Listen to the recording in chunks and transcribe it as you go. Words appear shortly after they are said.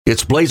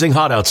It's blazing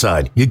hot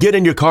outside. You get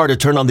in your car to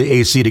turn on the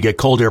AC to get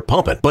cold air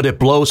pumping, but it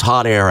blows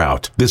hot air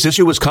out. This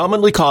issue is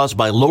commonly caused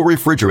by low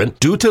refrigerant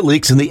due to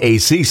leaks in the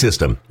AC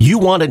system. You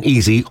want an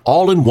easy,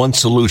 all-in-one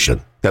solution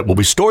that will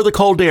restore the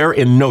cold air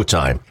in no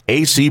time.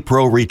 AC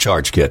Pro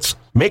Recharge Kits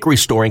make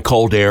restoring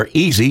cold air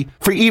easy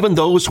for even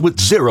those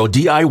with zero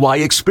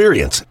DIY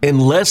experience in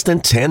less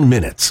than 10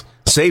 minutes.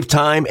 Save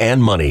time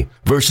and money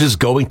versus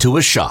going to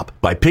a shop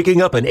by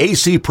picking up an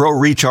AC Pro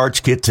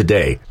Recharge Kit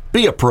today.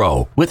 Be a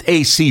pro with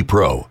AC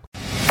Pro.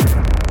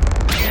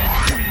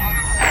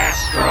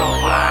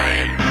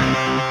 Astroline.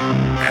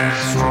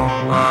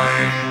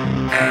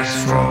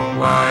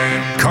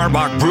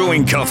 Karbach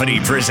Brewing Company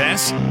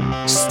presents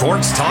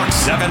Sports Talk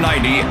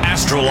 790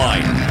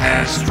 Astroline.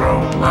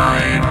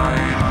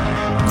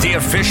 The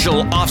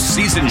official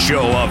off-season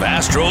show of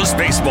Astros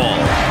baseball.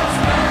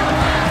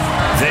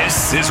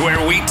 This is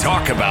where we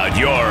talk about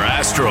your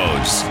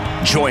Astros.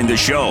 Join the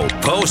show.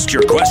 Post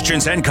your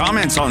questions and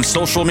comments on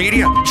social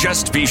media.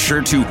 Just be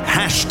sure to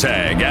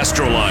hashtag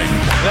Astroline.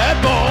 That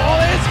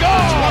ball is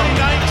gone!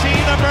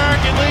 2019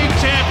 American League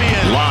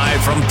champion.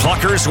 Live from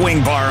Plucker's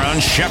Wing Bar on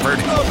Shepherd.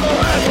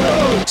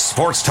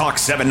 Sports Talk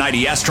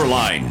 790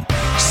 Astroline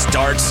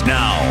starts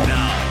now.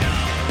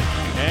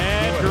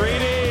 And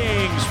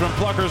greetings from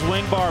Plucker's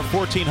Wing Bar,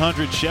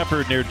 1400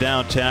 Shepherd near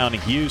downtown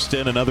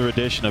Houston. Another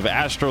edition of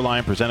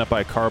Astroline presented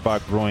by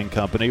Karbach Brewing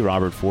Company.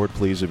 Robert Ford,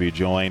 pleased to be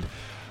joined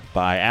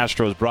by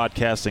Astros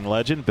broadcasting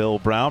legend Bill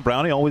Brown.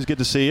 Brownie, always good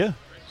to see you.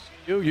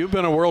 You've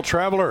been a world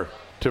traveler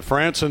to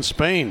France and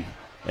Spain.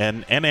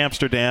 And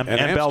Amsterdam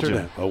and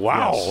Belgium. Oh,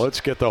 wow. Yes.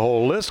 Let's get the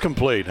whole list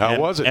complete. How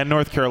was it? And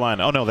North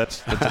Carolina. Oh, no,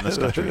 that's in this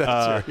country.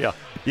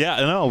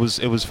 Yeah, no,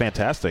 it was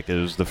fantastic. It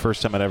was the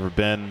first time I'd ever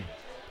been.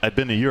 I'd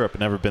been to Europe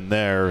and never been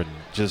there, and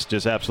just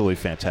absolutely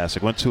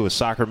fantastic. Went to a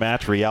soccer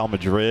match, Real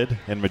Madrid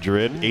in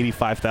Madrid,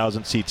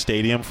 85,000-seat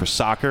stadium for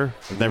soccer.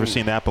 I've never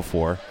seen that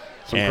before.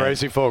 Some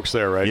crazy folks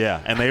there, right?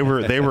 Yeah, and they were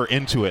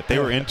into it. They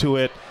were into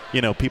it. You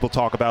know, people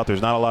talk about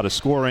there's not a lot of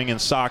scoring in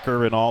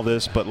soccer and all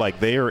this, but like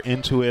they are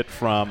into it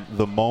from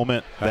the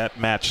moment that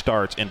match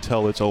starts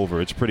until it's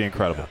over. It's pretty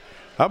incredible.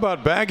 How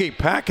about Baggy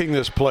packing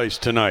this place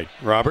tonight,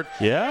 Robert?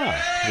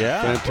 Yeah.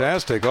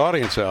 Fantastic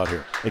audience out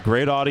here. A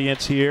great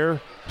audience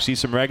here. See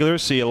some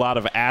regulars, see a lot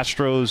of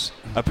Astros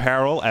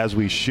apparel, as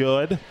we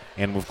should.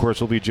 And, of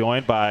course, we'll be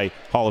joined by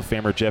Hall of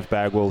Famer Jeff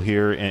Bagwell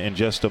here in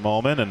just a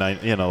moment. And,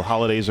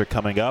 holidays are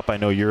coming up. I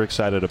know you're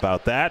excited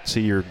about that.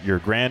 See your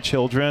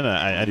grandchildren.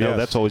 I know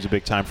that's always a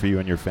big time for you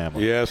and your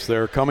family. Yes,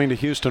 they're coming to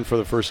Houston for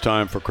the first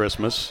time for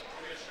Christmas.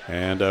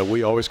 And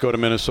we always go to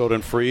Minnesota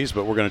and freeze,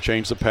 but we're going to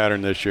change the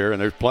pattern this year.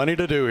 And there's plenty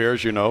to do here,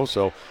 as you know.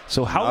 So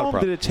how long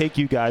did it take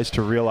you guys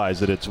to realize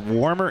that it's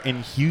warmer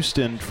in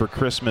Houston for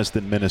Christmas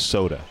than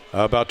Minnesota?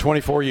 About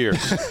 24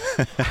 years.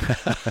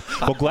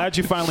 Well, glad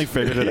you finally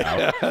figured it out.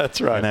 Yeah, that's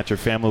right. And that your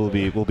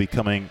family will be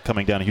coming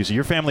down to Houston.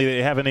 Your family,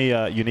 they have any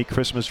unique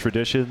Christmas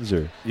traditions?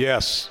 Or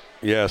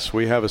Yes,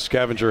 we have a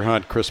scavenger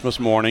hunt Christmas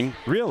morning.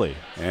 Really?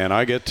 And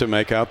I get to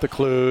make out the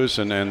clues,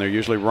 and they're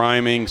usually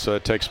rhyming, so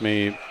it takes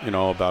me,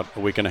 about a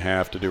week and a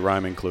half to do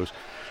rhyming clues.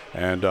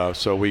 And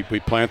so we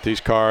plant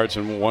these cards,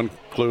 and one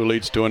clue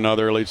leads to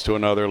another, leads to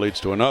another, leads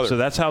to another. So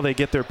that's how they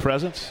get their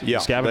presents? Yeah,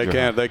 scavenger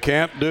hunt. They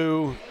can't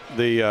do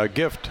the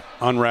gift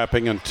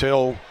unwrapping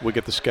until we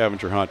get the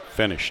scavenger hunt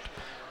finished.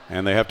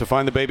 And they have to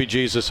find the baby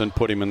Jesus and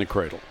put him in the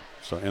cradle,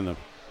 so in the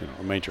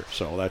manger.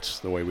 So that's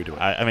the way we do it.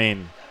 I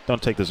mean,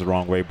 don't take this the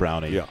wrong way,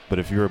 Brownie. Yeah. But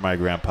if you were my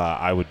grandpa,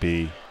 I would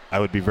be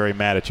very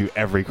mad at you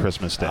every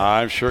Christmas day.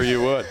 I'm sure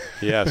you would.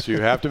 Yes, you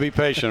have to be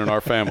patient in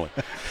our family.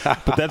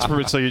 But that's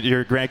so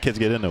your grandkids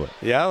get into it.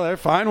 Yeah, they're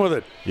fine with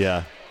it.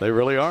 Yeah. They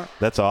really are.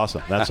 That's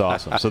awesome.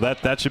 So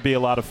that should be a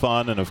lot of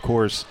fun. And, of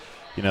course,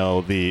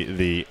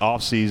 the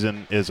off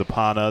season is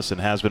upon us and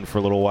has been for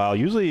a little while.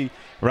 Usually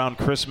around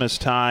Christmas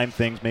time,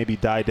 things maybe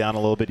die down a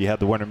little bit. You have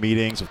the winter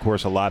meetings, of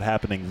course, a lot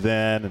happening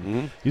then.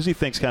 And usually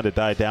things kind of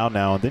die down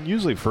now. And then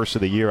usually first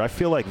of the year, I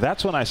feel like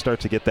that's when I start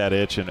to get that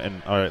itch.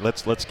 And all right,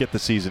 let's get the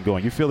season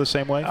going. You feel the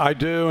same way? I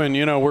do. And,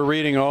 we're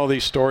reading all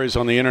these stories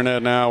on the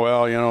internet now.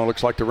 Well, it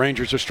looks like the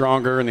Rangers are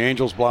stronger and the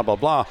Angels, blah, blah,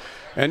 blah.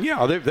 And,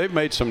 yeah, they've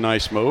made some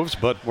nice moves,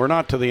 but we're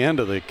not to the end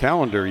of the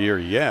calendar year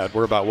yet.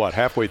 We're about,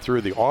 halfway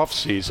through the off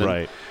season.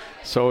 Right.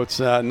 So it's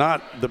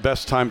not the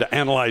best time to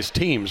analyze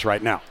teams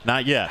right now.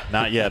 Not yet.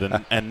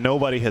 And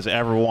nobody has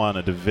ever won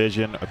a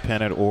division, a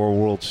pennant, or a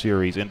World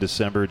Series in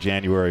December,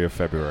 January, or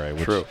February,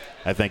 which True.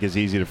 I think is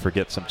easy to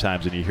forget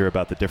sometimes when you hear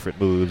about the different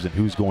moves and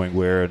who's going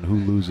where and who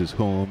loses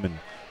whom and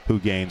who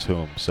gains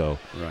whom. So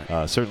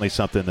certainly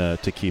something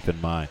to keep in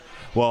mind.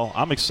 Well,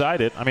 I'm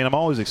excited. I mean, I'm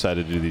always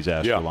excited to do these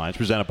Astro Lines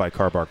presented by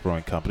Karbach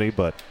Brewing Company,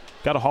 but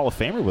got a Hall of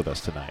Famer with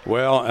us tonight.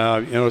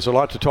 Well, there's a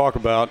lot to talk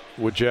about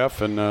with Jeff,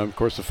 and, of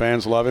course, the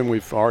fans love him.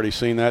 We've already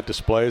seen that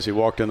display as he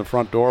walked in the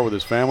front door with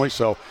his family,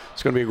 so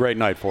it's going to be a great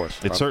night for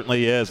us. It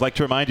certainly is. I'd like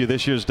to remind you,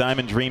 this year's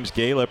Diamond Dreams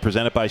Gala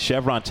presented by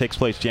Chevron takes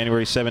place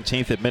January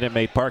 17th at Minute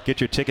Maid Park. Get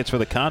your tickets for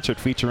the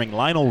concert featuring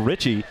Lionel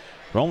Richie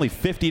for only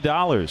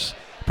 $50.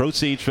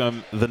 Proceeds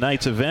from the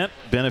night's event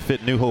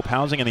benefit New Hope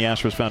Housing and the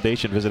Astros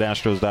Foundation. Visit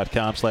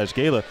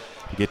astros.com/gala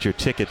to get your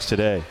tickets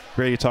today.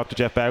 Ready to talk to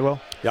Jeff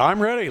Bagwell? Yeah,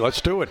 I'm ready. Let's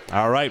do it.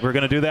 All right, we're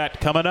going to do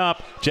that coming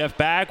up. Jeff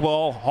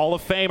Bagwell, Hall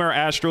of Famer,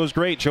 Astros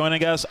great,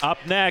 joining us up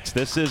next.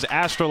 This is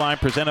Astroline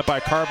presented by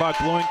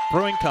Karbach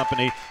Brewing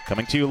Company,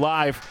 coming to you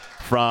live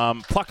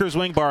from Plucker's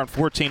Wing Bar on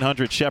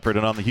 1400 Shepherd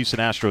and on the Houston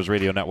Astros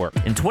Radio Network.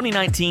 In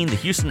 2019, the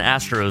Houston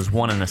Astros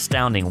won an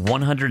astounding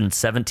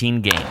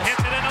 117 games. Hits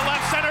it into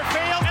left center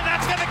field, and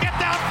that's going to get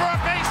down for a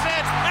base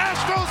hit.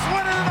 Astros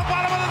win it in the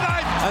bottom of the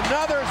ninth.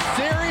 Another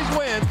series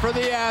win for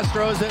the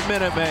Astros at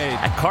Minute Maid.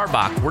 At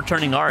Karbach, we're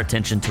turning our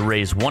attention to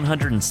raise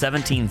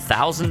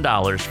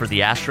 $117,000 for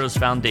the Astros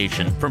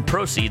Foundation from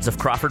proceeds of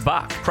Crawford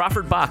Bock.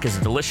 Crawford Bock is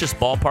a delicious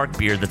ballpark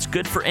beer that's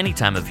good for any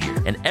time of year,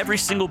 and every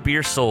single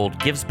beer sold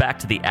gives back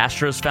to the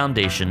Astros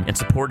Foundation in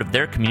support of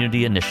their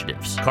community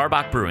initiatives.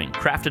 Karbach Brewing,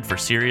 crafted for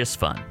serious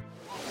fun.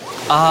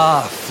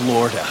 Ah,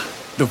 Florida.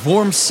 The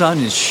warm sun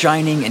is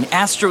shining and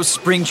Astros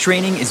spring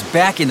training is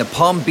back in the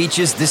Palm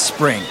Beaches this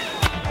spring.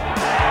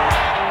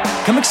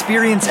 Come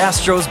experience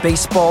Astros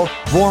baseball,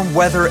 warm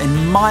weather,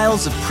 and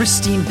miles of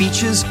pristine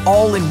beaches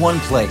all in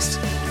one place.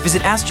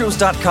 Visit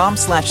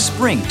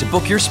astros.com/spring to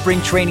book your spring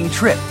training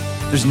trip.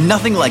 There's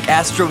nothing like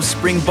Astros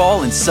spring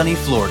ball in sunny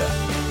Florida.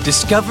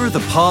 Discover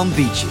the Palm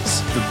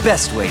Beaches, the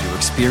best way to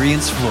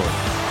experience Florida.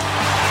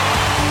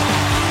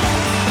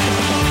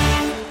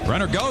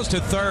 Runner goes to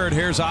third.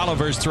 Here's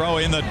Oliver's throw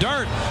in the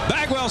dirt.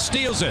 Bagwell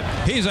steals it.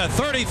 He's a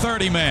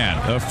 30-30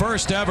 man. The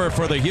first ever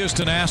for the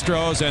Houston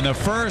Astros and the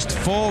first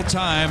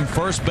full-time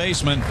first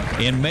baseman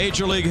in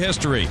Major League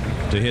history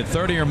to hit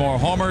 30 or more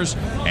homers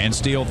and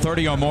steal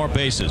 30 or more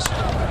bases.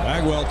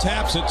 Bagwell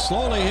taps it,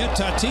 slowly hit.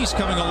 Tatis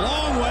coming a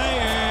long way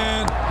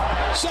and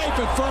safe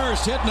at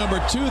first. Hit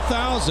number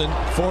 2,000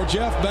 for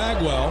Jeff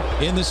Bagwell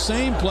in the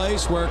same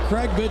place where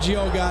Craig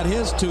Biggio got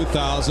his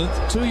 2,000th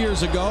 2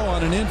 years ago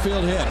on an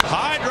infield hit.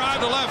 High drive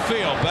to left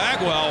field.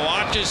 Bagwell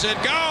watches it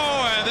go,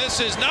 and this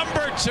is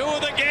number 2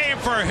 of the game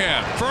for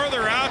him.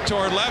 Further out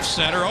toward left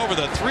center over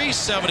the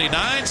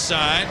 379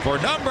 sign for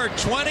number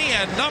 20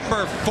 and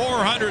number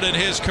 400 in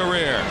his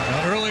career.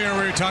 Earlier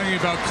we were talking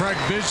about Craig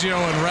Biggio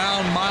and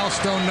round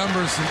milestone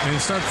numbers, and you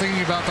start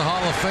thinking about the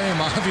Hall of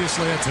Fame.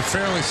 Obviously, it's a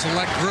fairly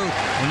select group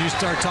when you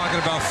start talking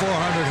about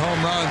 400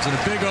 home runs and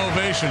a big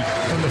ovation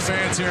from the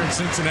fans here in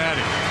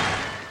Cincinnati.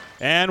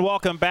 And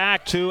welcome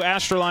back to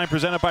Astroline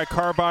presented by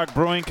Karbach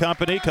Brewing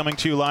Company, coming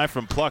to you live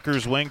from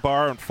Plucker's Wing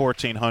Bar on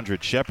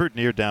 1400 Shepherd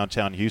near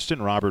downtown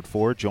Houston. Robert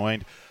Ford,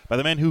 joined by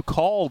the man who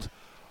called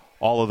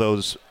all of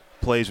those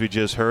plays we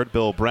just heard,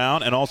 Bill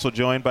Brown, and also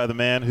joined by the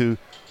man who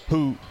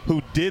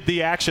did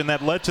the action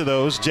that led to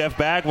those, Jeff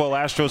Bagwell,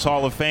 Astros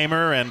Hall of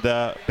Famer and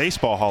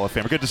Baseball Hall of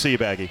Famer. Good to see you,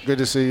 Baggy. Good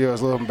to see you. I was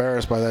a little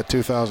embarrassed by that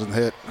 2,000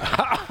 hit.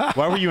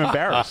 Why were you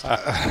embarrassed?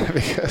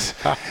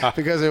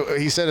 because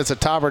he said it's a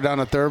topper down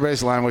the third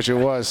base line, which it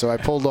was, so I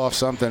pulled off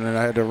something and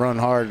I had to run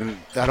hard, and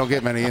I don't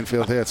get many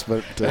infield hits,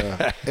 but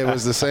it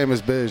was the same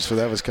as Biz, so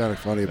that was kind of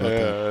funny about that.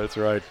 Yeah, that's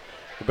right.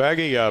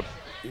 Baggy,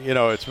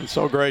 it's been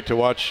so great to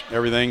watch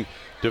everything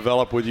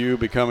develop with you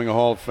becoming a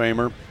Hall of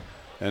Famer.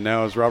 And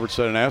now, as Robert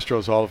said, an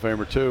Astros Hall of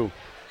Famer, too.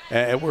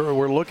 And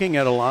we're looking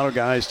at a lot of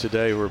guys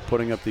today who are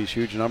putting up these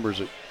huge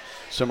numbers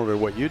similar to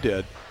what you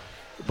did.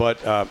 But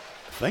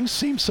things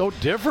seem so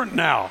different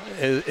now.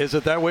 Is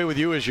it that way with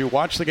you as you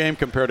watch the game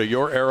compared to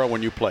your era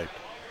when you played?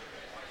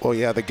 Well,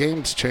 yeah, the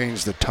game's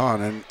changed a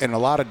ton and in a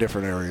lot of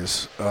different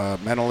areas.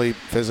 Mentally,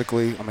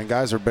 physically. I mean,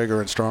 guys are bigger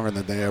and stronger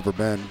than they've ever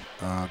been.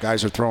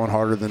 Guys are throwing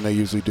harder than they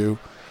usually do.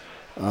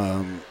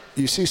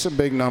 You see some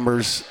big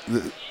numbers.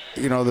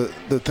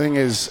 The thing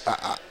is,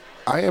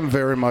 I am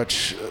very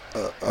much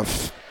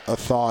a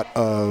thought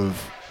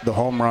of the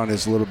home run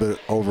is a little bit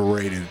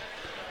overrated.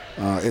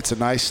 It's a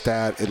nice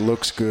stat. It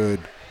looks good.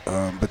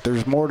 But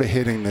there's more to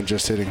hitting than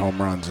just hitting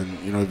home runs. And,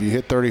 if you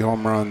hit 30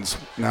 home runs,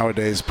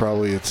 nowadays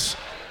probably it's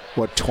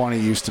what 20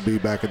 used to be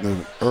back in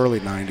the early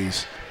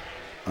 90s.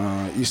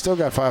 You still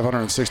got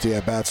 560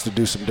 at-bats to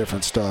do some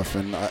different stuff.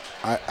 And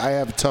I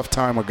have a tough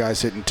time with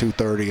guys hitting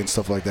 230 and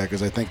stuff like that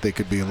because I think they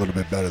could be a little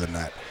bit better than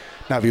that.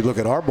 Now, if you look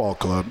at our ball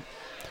club,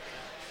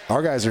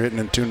 our guys are hitting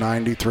in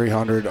 290,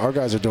 300. Our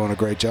guys are doing a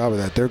great job of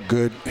that. They're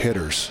good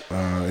hitters.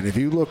 And if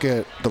you look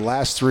at the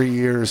last 3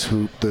 years,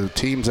 the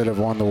teams that have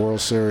won the World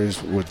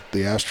Series with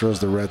the Astros,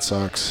 the Red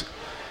Sox,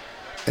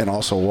 and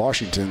also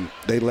Washington,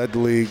 they led the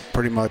league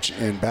pretty much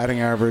in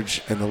batting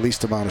average and the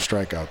least amount of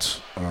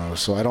strikeouts.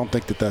 So I don't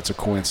think that that's a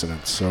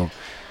coincidence. So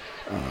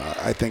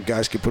I think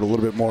guys could put a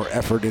little bit more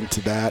effort into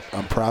that.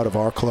 I'm proud of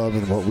our club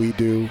and what we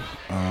do.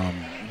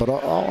 But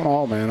all in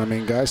all, man, I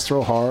mean, guys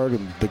throw hard,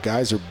 and the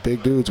guys are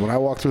big dudes. When I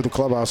walk through the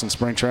clubhouse in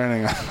spring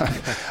training,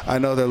 I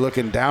know they're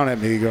looking down at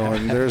me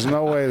going, there's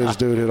no way this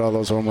dude hit all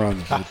those home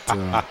runs.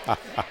 But,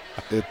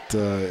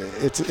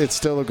 it's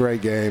still a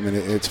great game, and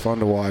it's fun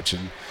to watch.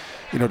 And,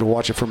 to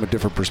watch it from a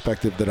different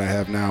perspective that I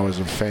have now as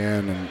a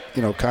fan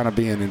and, kind of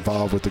being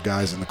involved with the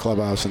guys in the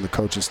clubhouse and the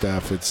coaching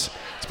staff, it's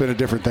been a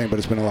different thing, but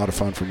it's been a lot of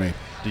fun for me.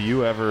 Do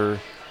you ever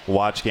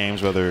watch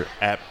games, whether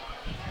at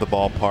the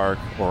ballpark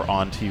or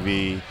on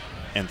TV,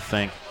 and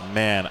think,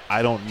 man,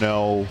 I don't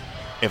know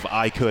if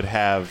I could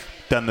have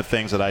done the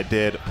things that I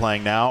did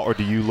playing now? Or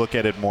do you look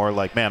at it more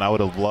like, man, I would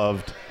have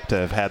loved to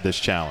have had this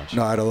challenge?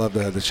 No, I'd have loved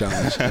to have the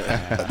challenge.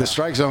 The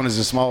strike zone is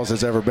as small as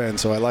it's ever been,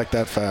 so I like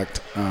that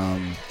fact.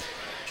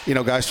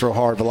 Guys throw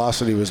hard.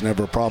 Velocity was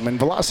never a problem. And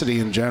velocity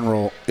in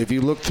general, if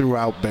you look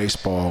throughout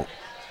baseball,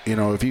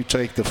 if you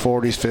take the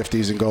 40s,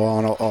 50s, and go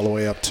on all the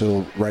way up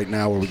till right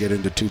now where we get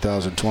into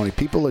 2020,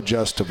 people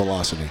adjust to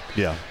velocity.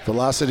 Yeah.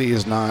 Velocity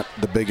is not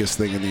the biggest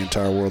thing in the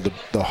entire world.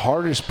 The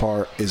hardest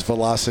part is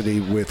velocity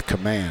with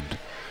command.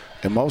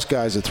 And most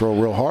guys that throw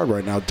real hard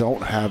right now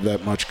don't have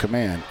that much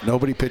command.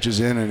 Nobody pitches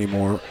in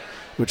anymore,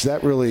 which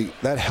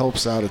that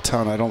helps out a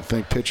ton. I don't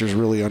think pitchers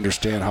really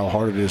understand how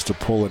hard it is to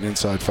pull an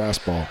inside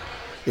fastball.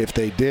 If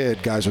they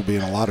did, guys would be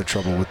in a lot of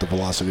trouble with the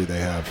velocity they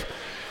have.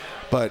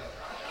 But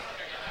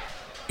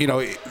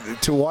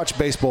to watch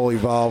baseball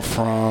evolve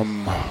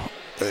from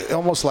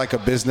almost like a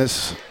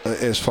business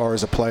as far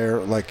as a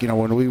player, like,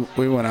 when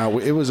we went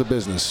out, it was a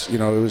business. It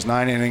was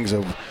 9 innings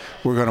of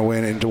we're going to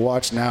win. And to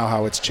watch now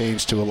how it's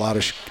changed to a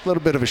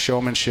little bit of a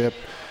showmanship.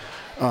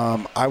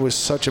 I was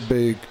such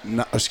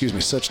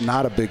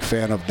not a big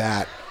fan of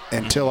that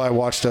until I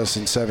watched us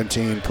in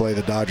 2017 play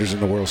the Dodgers in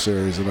the World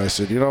Series. And I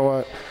said, you know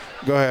what?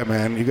 Go ahead,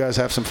 man. You guys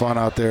have some fun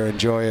out there.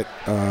 Enjoy it.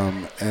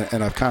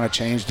 And I've kind of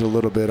changed it a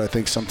little bit. I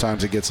think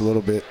sometimes it gets a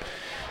little bit,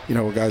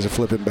 guys are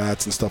flipping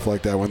bats and stuff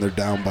like that when they're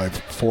down by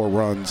 4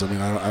 runs. I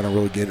mean, I don't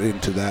really get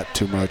into that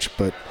too much.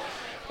 But,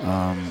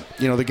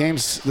 the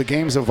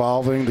game's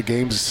evolving. The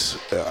game's,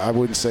 I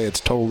wouldn't say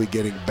it's totally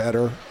getting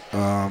better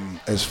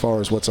as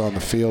far as what's on the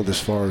field, as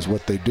far as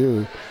what they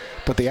do.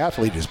 But the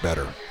athlete is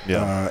better.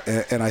 Yeah.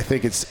 And I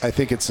think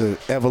it's an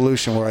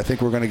evolution where I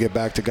think we're going to get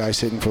back to guys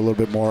hitting for a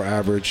little bit more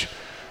average.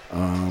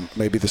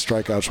 Maybe the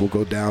strikeouts will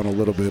go down a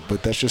little bit,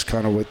 but that's just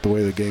kind of the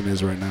way the game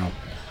is right now.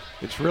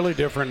 It's really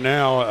different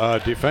now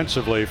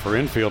defensively for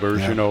infielders.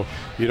 Yeah.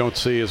 You don't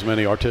see as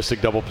many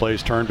artistic double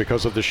plays turned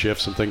because of the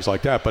shifts and things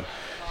like that. But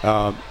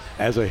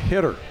as a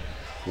hitter,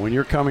 when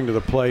you're coming to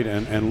the plate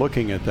and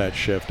looking at that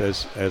shift,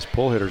 as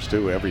pull hitters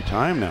do every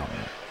time now,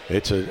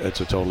 it's a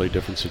totally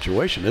different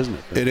situation, isn't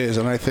it? It is,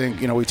 and I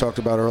think we talked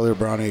about earlier,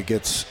 Brownie.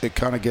 It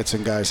kind of gets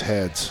in guys'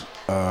 heads.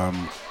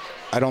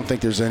 I don't think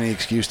there's any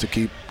excuse to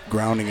keep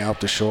grounding out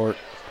to short.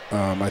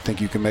 I think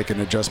you can make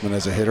an adjustment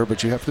as a hitter,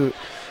 but you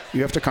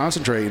have to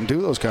concentrate and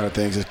do those kind of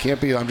things. It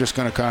can't be I'm just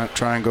going to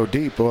try and go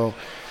deep. Well,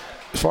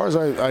 as far as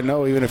I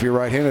know, even if you're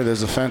right-handed,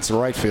 there's a fence in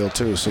right field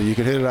too, so you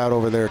can hit it out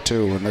over there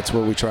too, and that's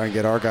what we try and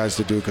get our guys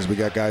to do because we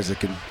got guys that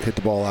can hit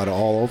the ball out of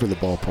all over the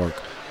ballpark.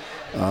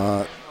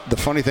 The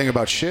funny thing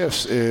about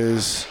shifts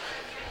is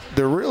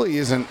there really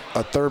isn't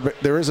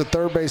there is a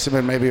third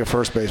baseman, maybe a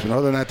first baseman.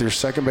 Other than that, there's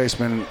second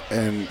baseman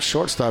and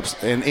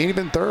shortstops, and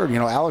even third.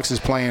 Alex is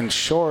playing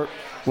short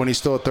when he's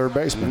still a third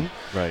baseman.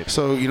 Mm-hmm. Right.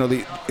 So,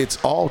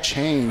 it's all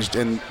changed,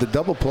 and the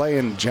double play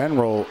in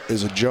general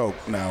is a joke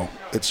now.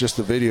 It's just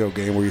a video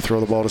game where you throw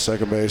the ball to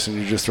second base and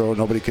you just throw it.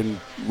 Nobody can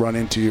run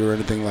into you or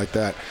anything like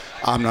that.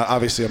 I'm not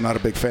a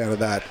big fan of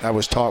that. I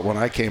was taught when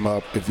I came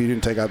up, if you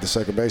didn't take out the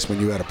second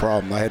baseman, you had a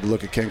problem. I had to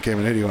look at Ken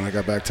Caminiti when I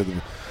got back to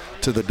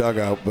the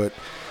dugout, but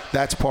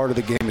that's part of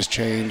the game has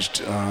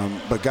changed.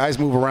 But guys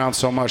move around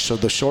so much, so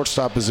the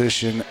shortstop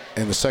position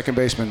and the second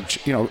baseman,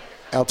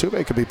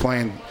 Altuve could be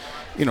playing,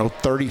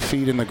 30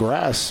 feet in the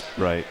grass,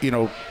 right?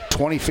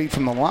 20 feet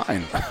from the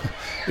line.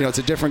 It's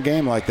a different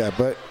game like that.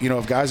 But,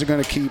 if guys are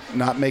going to keep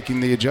not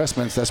making the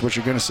adjustments, that's what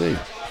you're going to see.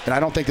 And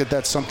I don't think that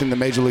that's something that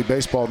Major League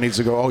Baseball needs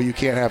to go, oh, you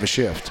can't have a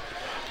shift.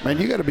 Man,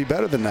 you got to be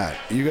better than that.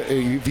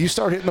 If you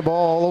start hitting the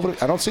ball all over,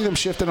 I don't see them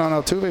shifting on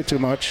Altuve too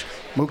much.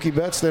 Mookie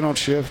Betts, they don't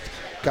shift.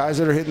 Guys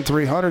that are hitting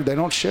 300, they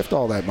don't shift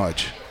all that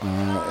much.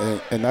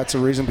 And that's a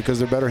reason because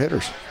they're better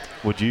hitters.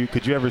 Could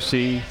you ever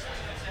see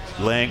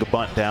laying a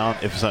bunt down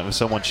if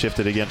someone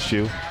shifted against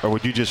you? Or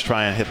would you just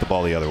try and hit the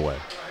ball the other way?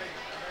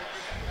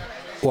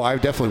 Well, I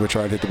definitely would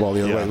try and hit the ball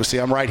the other way. Well, see,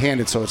 I'm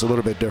right-handed, so it's a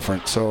little bit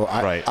different. So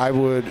I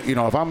would,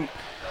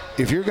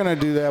 if you're going to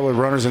do that with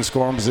runners in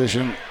scoring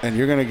position and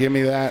you're going to give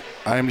me that,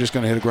 I'm just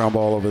going to hit a ground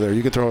ball over there.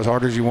 You can throw as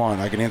hard as you want.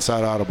 I can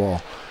inside out a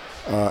ball.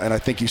 And I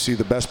think you see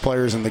the best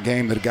players in the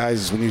game,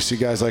 when you see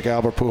guys like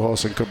Albert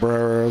Pujols and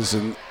Cabreras,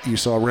 and you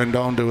saw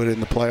Rendon do it in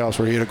the playoffs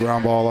where he hit a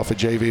ground ball off a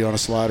JV on a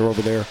slider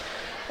over there.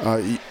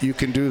 You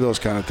can do those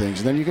kind of things.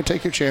 And then you can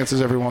take your chances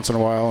every once in a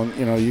while,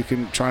 and, you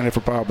can try and hit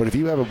for power. But if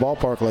you have a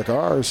ballpark like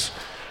ours,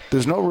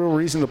 there's no real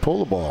reason to pull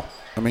the ball.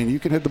 I mean, you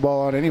can hit the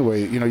ball out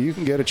anyway. You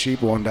can get a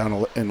cheap one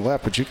down in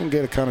left, but you can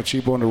get a kind of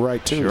cheap one to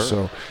right too. Sure.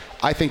 So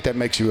I think that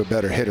makes you a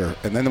better hitter.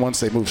 And then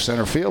once they move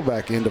center field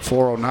back into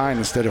 409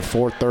 instead of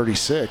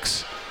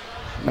 436,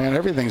 man,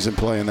 everything's in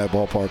play in that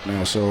ballpark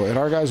now. So, and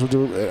our guys will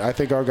do. I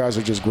think our guys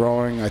are just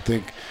growing. I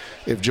think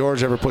if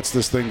George ever puts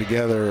this thing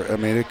together, I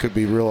mean, it could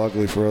be real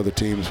ugly for other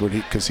teams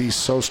because he's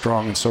so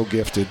strong and so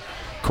gifted.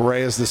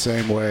 Correa's the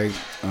same way.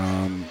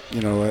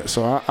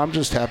 So I'm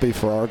just happy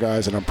for our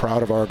guys, and I'm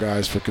proud of our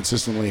guys for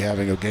consistently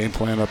having a game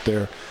plan up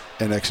there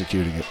and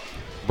executing it.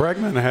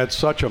 Bregman had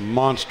such a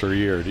monster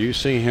year. Do you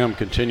see him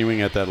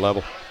continuing at that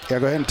level? Yeah,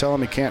 go ahead and tell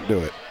him he can't do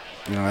it.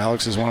 You know,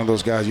 Alex is one of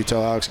those guys. You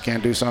tell Alex he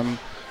can't do something,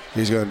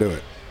 he's going to do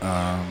it.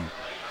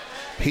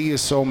 He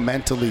is so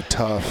mentally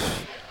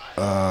tough.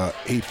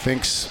 He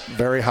thinks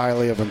very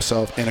highly of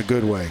himself in a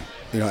good way.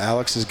 You know,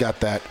 Alex has got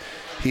that.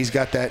 He's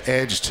got that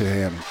edge to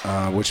him,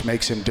 which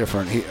makes him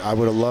different. I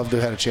would have loved to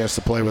have had a chance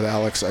to play with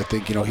Alex. I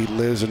think, you know, he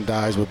lives and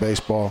dies with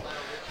baseball.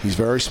 He's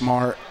very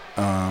smart.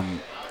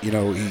 You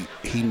know,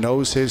 he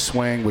knows his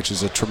swing, which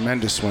is a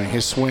tremendous swing.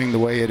 His swing, the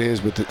way it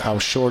is, with how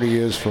short he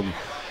is from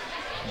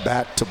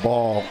bat to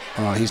ball,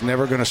 he's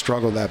never going to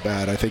struggle that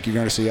bad. I think you're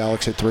going to see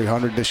Alex hit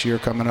 300 this year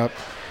coming up.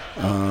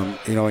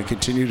 You know, and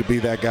continue to be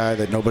that guy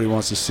that nobody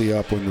wants to see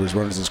up when there's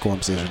runners in scoring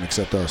position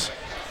except us.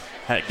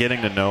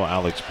 Getting to know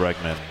Alex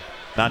Bregman,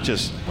 not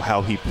just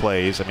how he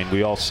plays. I mean,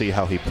 we all see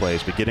how he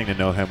plays, but getting to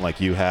know him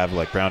like you have,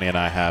 like Brownie and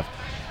I have.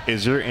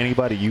 Is there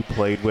anybody you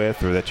played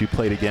with or that you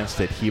played against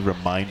that he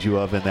reminds you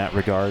of in that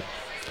regard?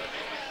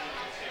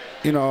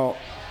 You know,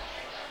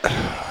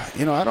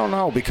 I don't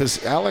know,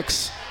 because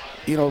Alex,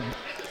 you know,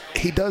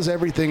 he does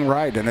everything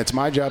right, and it's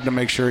my job to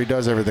make sure he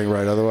does everything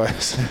right.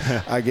 Otherwise,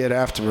 I get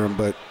after him.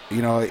 But,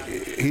 you know,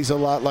 he's a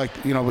lot like,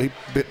 you know, he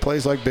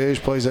plays like Bish,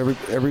 plays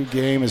every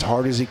game as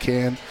hard as he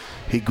can.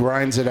 He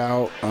grinds it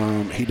out.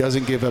 He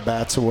doesn't give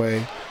at-bats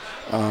away.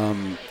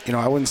 You know,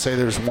 I wouldn't say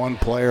there's one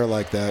player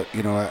like that.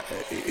 You know,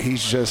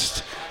 he's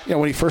just, you know,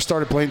 when he first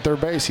started playing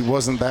third base, he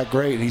wasn't that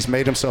great, and he's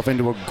made himself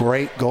into a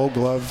great Gold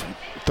Glove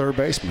third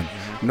baseman.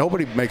 Mm-hmm.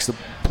 Nobody makes the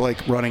play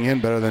running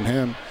in better than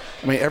him.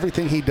 I mean,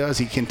 everything he does,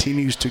 he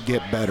continues to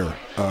get better,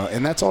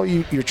 and that's all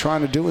you're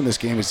trying to do in this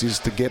game is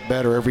just to get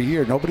better every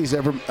year. Nobody's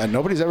ever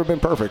been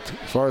perfect,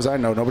 as far as I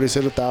know. Nobody's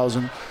hit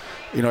 1,000.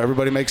 You know,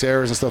 everybody makes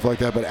errors and stuff like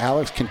that, but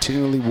Alex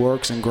continually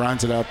works and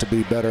grinds it out to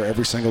be better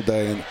every single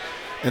day,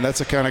 and that's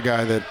the kind of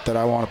guy that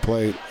I want to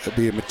play,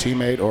 be a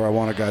teammate, or I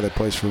want a guy that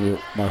plays for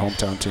my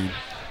hometown team.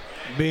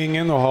 Being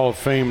in the Hall of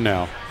Fame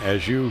now,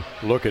 as you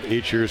look at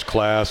each year's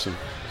class, and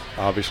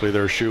obviously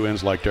there are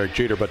shoe-ins like Derek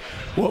Jeter, but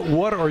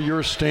what are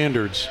your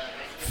standards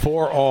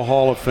for a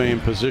Hall of Fame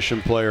position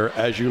player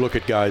as you look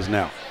at guys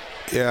now?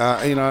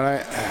 Yeah, you know,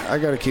 and I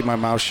got to keep my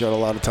mouth shut a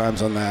lot of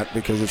times on that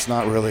because it's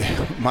not really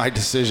my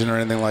decision or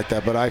anything like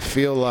that. But I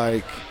feel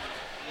like,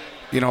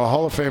 you know, a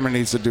Hall of Famer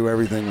needs to do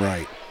everything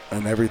right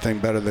and everything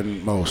better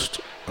than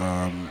most.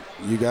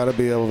 You got to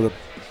be able to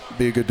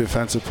be a good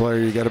defensive player.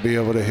 You got to be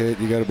able to hit.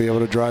 You got to be able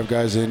to drive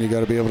guys in. You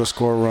got to be able to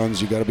score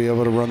runs. You got to be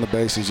able to run the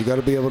bases. You got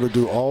to be able to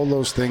do all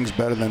those things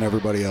better than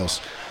everybody else.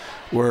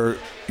 Where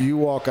you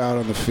walk out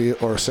on the field,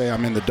 or say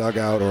I'm in the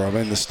dugout or I'm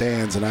in the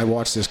stands, and I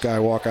watch this guy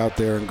walk out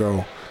there and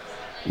go,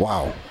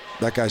 wow,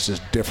 that guy's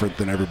just different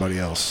than everybody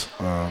else.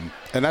 And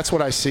that's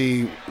what I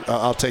see.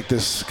 I'll take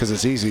this because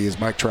it's easy, is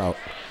Mike Trout.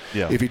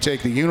 Yeah. If you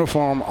take the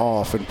uniform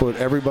off and put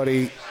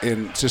everybody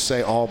in, just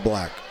say all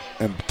black,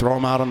 and throw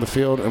them out on the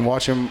field and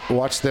watch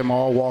them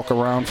all walk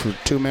around for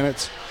 2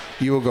 minutes,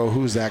 you will go,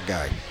 who's that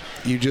guy?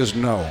 You just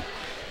know.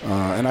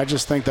 And I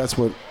just think that's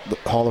what the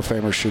Hall of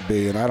Famers should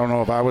be. And I don't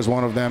know if I was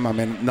one of them. I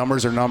mean,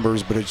 numbers are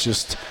numbers, but it's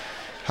just,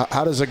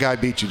 how does a guy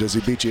beat you? Does he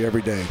beat you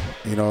every day?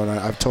 You know, and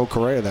I've told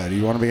Correa that.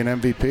 You want to be an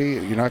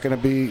MVP? You're not going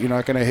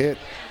to hit.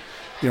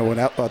 You know, when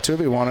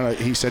Altuve wanted,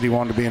 he said he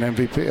wanted to be an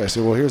MVP. I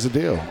said, well, here's the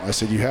deal. I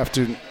said, you have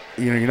to,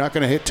 you know, you're not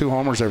going to hit 2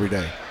 homers every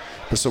day.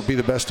 But so be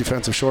the best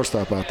defensive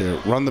shortstop out there.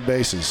 Run the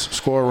bases,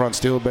 score a run,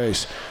 steal a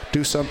base.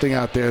 Do something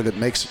out there that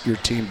makes your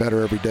team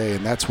better every day,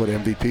 and that's what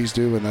MVPs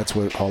do, and that's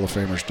what Hall of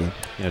Famers do.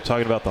 You know,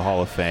 talking about the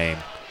Hall of Fame,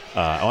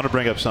 I want to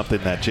bring up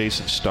something that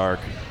Jason Stark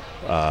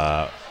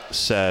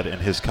said in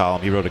his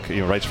column. He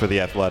writes for The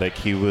Athletic.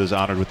 He was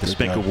honored with the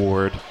Spink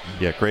Award.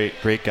 Yeah,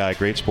 great guy,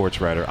 great sports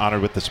writer.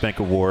 Honored with the Spink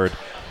Award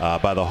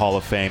by the Hall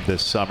of Fame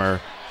this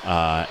summer.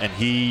 And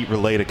he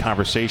relayed a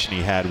conversation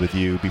he had with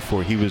you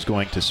before he was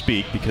going to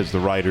speak, because the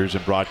writers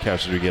and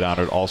broadcasters who get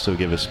honored also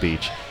give a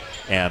speech.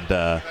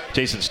 And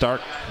Jason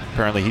Stark,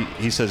 apparently,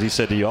 he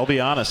said to you, I'll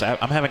be honest,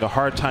 I'm having a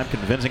hard time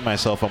convincing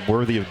myself I'm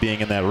worthy of being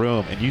in that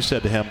room. And you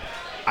said to him,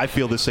 I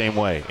feel the same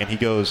way. And he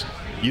goes,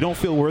 you don't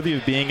feel worthy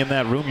of being in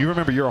that room? You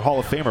remember you're a Hall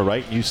of Famer,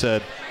 right? And you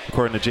said,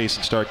 according to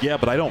Jason Stark, yeah,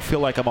 but I don't feel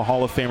like I'm a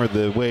Hall of Famer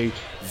the way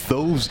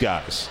those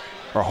guys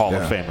are Hall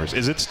of Famers.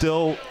 Is it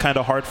still kind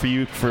of hard for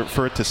you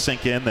for it to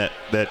sink in that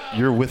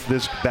you're with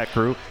that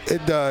group?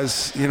 It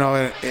does, you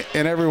know,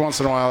 and every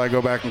once in a while I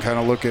go back and kind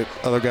of look at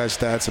other guys'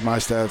 stats and my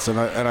stats,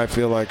 and I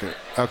feel like,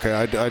 okay,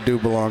 I do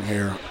belong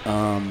here.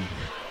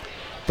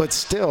 But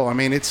still, I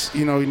mean, it's,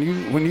 you know,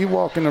 when you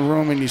walk in the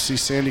room and you see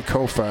Sandy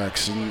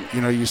Koufax and,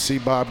 you know, you see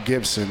Bob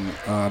Gibson,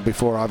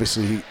 before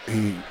obviously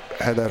he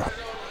had that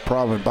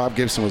problem. Bob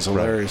Gibson was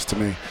hilarious to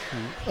me.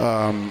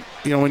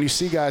 You know, when you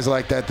see guys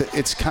like that,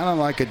 it's kind of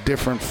like a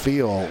different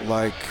feel.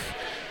 Like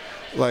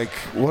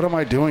what am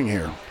I doing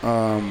here?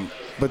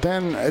 But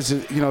then,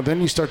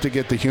 then you start to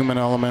get the human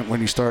element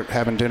when you start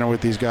having dinner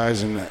with these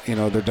guys, and you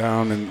know they're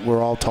down and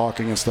we're all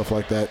talking and stuff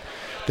like that.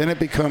 Then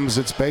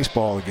it's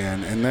baseball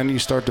again, and then you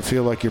start to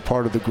feel like you're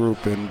part of the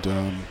group,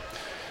 and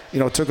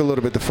it took a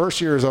little bit. The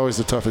first year is always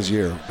the toughest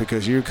year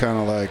because you kind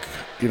of like,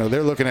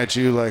 they're looking at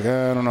you like,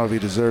 I don't know if he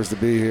deserves to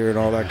be here and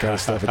all that kind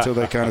of stuff until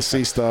they kind of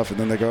see stuff, and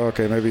then they go,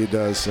 okay, maybe he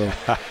does. So,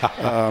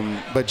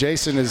 but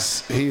Jason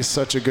he's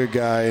such a good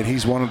guy, and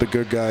he's one of the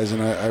good guys,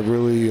 and I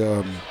really,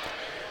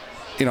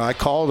 I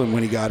called him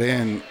when he got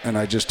in, and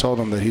I just told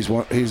him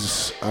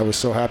that I was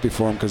so happy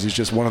for him because he's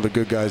just one of the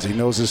good guys. He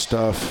knows his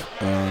stuff.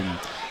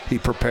 He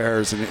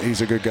prepares, and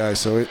he's a good guy.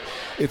 So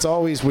it's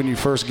always when you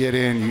first get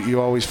in, you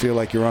always feel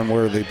like you're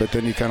unworthy, but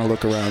then you kind of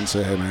look around and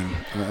say, hey, man,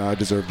 I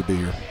deserve to be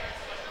here.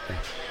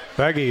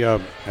 Baggy,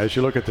 as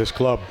you look at this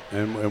club,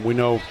 and we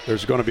know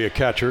there's going to be a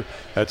catcher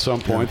at some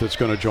point that's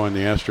going to join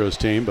the Astros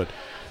team,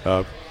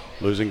 but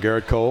losing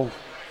Garrett Cole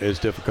is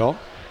difficult.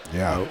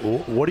 Yeah.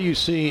 What do you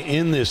see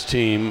in this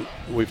team?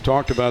 We've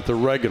talked about the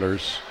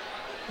regulars.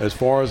 As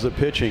far as the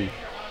pitching,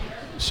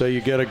 say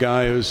you get a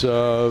guy who's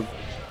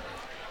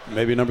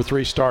maybe number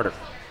 3 starter.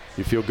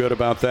 You feel good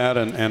about that,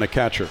 and a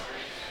catcher.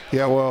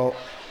 Yeah, well,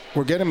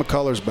 we're getting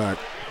McCullers back.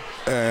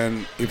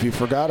 And if you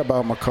forgot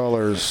about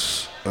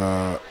McCullers,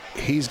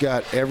 he's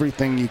got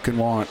everything you can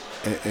want.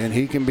 And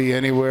he can be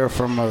anywhere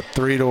from a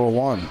 3 to a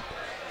 1,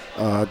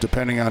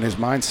 depending on his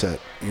mindset.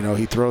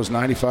 He throws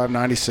 95,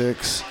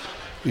 96.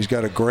 He's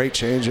got a great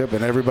changeup,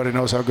 and everybody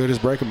knows how good his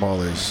breaking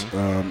ball is.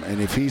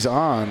 And if he's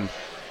on,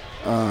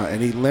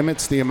 and he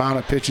limits the amount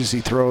of pitches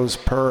he throws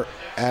per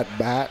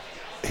at-bat,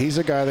 he's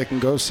a guy that can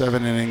go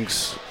 7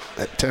 innings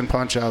at 10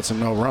 punch-outs and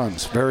no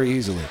runs very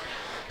easily.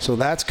 So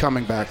that's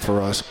coming back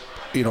for us.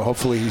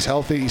 Hopefully he's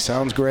healthy. He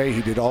sounds great.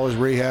 He did all his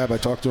rehab. I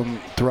talked to him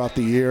throughout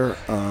the year.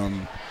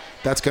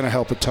 That's going to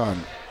help a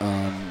ton.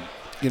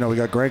 We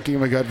got Greinke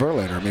and we got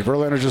Verlander.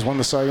 Verlander just won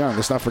the Cy Young.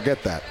 Let's not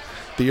forget that.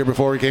 The year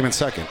before he came in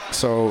second.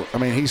 So,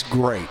 he's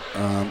great.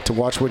 To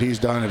watch what he's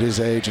done at his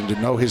age and to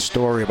know his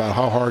story about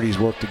how hard he's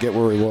worked to get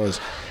where he was,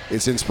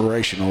 it's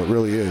inspirational. It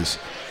really is.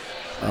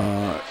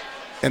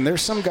 And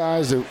there's some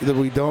guys that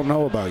we don't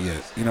know about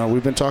yet.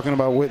 We've been talking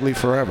about Whitley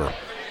forever.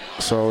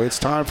 So it's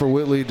time for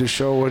Whitley to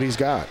show what he's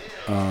got.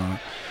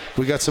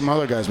 We got some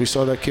other guys. We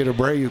saw that kid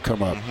Abreu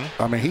come up.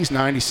 He's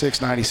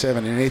 96,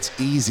 97, and it's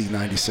easy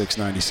 96,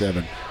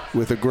 97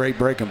 with a great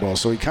breaking ball.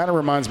 So he kind of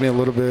reminds me a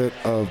little bit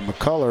of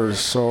McCullers.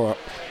 So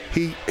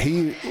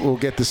he will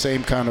get the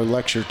same kind of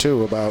lecture,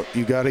 too, about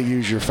you got to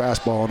use your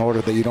fastball in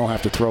order that you don't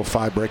have to throw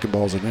 5 breaking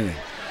balls an inning.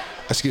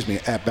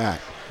 At bat.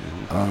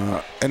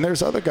 And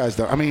there's other guys,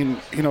 though.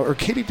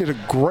 Urquidy did a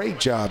great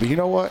job. You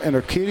know what? And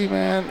Urquidy,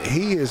 man,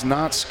 he is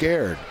not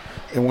scared.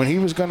 And when he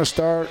was going to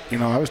start,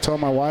 I was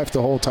telling my wife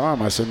the whole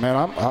time, I said, man,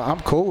 I'm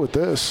cool with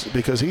this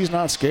because he's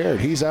not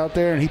scared. He's out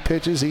there and he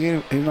pitches.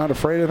 He's not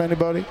afraid of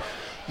anybody.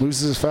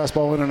 Loses his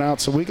fastball in and out.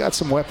 So we got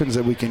some weapons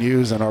that we can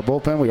use in our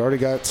bullpen. We already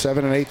got 8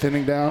 and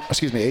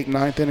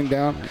 9th inning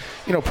down.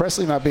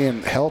 Presley not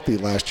being healthy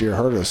last year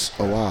hurt us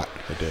a lot.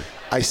 It did.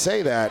 I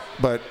say that,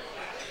 but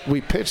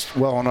we pitched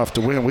well enough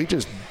to win. We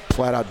just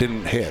flat out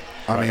didn't hit.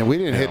 We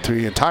didn't hit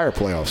through the entire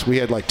playoffs. We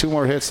had like 2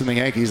 more hits than the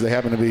Yankees. They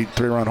happened to be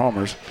 3-run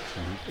homers.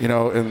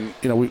 The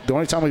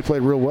only time we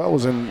played real well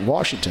was in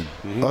Washington.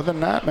 Other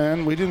than that,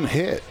 man, we didn't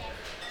hit,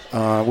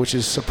 which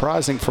is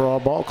surprising for our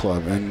ball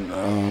club.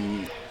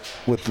 And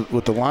with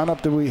the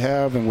lineup that we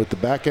have and with the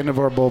back end of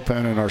our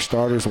bullpen and our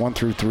starters 1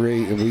 through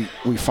 3, and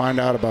we find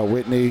out about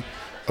Whitney,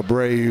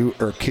 Abreu,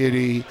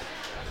 Urquidy,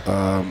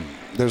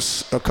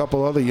 there's a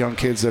couple other young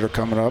kids that are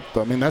coming up.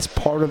 That's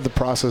part of the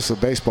process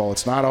of baseball.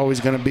 It's not always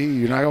going to be.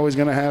 You're not always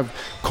going to have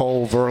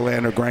Cole,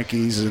 Verlander,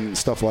 Greinke's and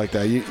stuff like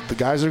that. The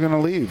guys are going to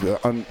leave.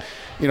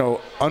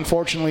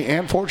 Unfortunately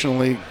and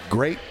fortunately,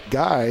 great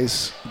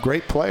guys,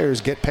 great players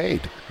get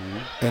paid.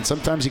 And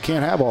sometimes you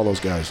can't have all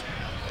those guys.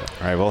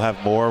 All right, we'll have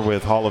more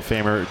with Hall of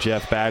Famer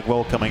Jeff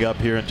Bagwell coming up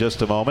here in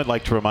just a moment. I'd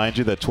like to remind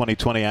you that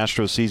 2020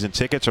 Astros season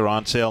tickets are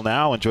on sale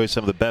now. Enjoy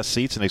some of the best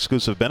seats and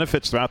exclusive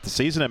benefits throughout the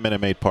season at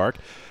Minute Maid Park.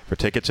 For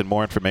tickets and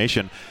more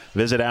information,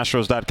 visit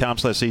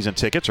Astros.com/season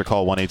tickets or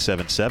call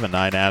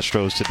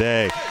 1-877-9-ASTROS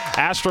today.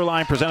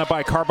 Astroline, presented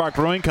by Karbach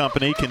Brewing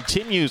Company,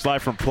 continues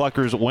live from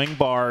Plucker's Wing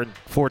Bar,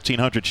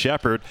 1400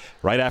 Shepherd,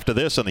 right after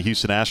this on the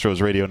Houston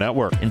Astros Radio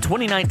Network. In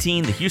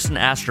 2019, the Houston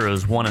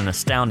Astros won an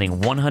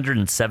astounding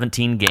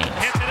 117 games.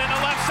 Hits it into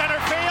left center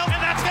field,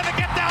 and that's going to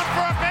get down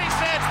for a base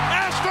hit.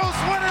 Astros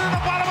win it in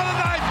the bottom of the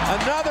 9th.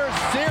 Another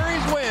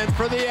series win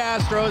for the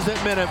Astros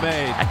at Minute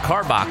Maid. At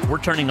Karbach, we're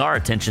turning our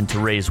attention to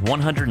raise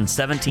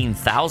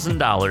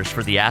 $117,000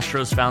 for the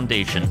Astros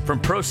Foundation from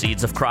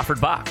proceeds of Crawford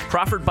Bock.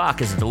 Crawford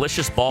Bock is a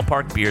delicious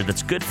ballpark beer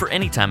that's good for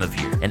any time of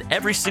year, and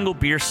every single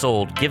beer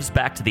sold gives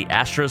back to the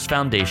Astros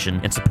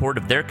Foundation in support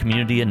of their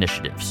community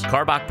initiatives.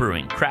 Karbach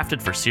Brewing, crafted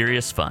for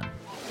serious fun.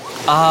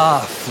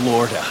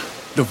 Florida.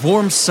 The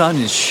warm sun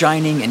is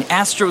shining and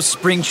Astros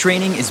spring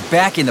training is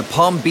back in the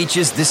Palm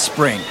Beaches this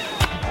spring.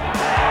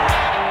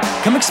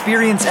 Come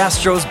experience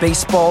Astros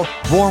baseball,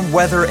 warm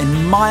weather,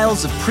 and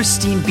miles of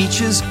pristine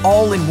beaches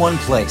all in one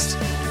place.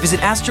 Visit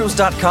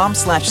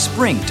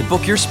Astros.com/spring to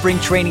book your spring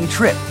training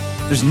trip.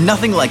 There's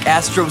nothing like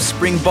Astros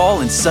spring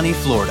ball in sunny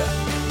Florida.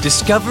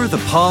 Discover the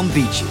Palm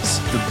Beaches,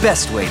 the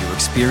best way to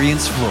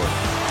experience Florida.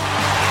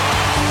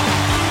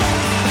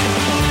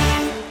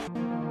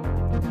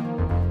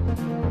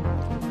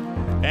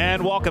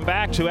 Welcome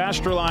back to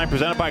Astroline,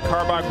 presented by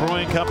Carbach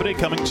Brewing Company,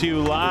 coming to you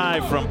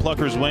live from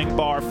Plucker's Wing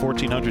Bar,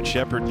 1400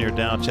 Shepherd near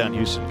downtown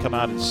Houston. Come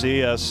out and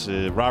see us.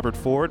 Robert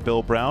Ford,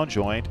 Bill Brown,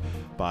 joined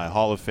by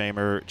Hall of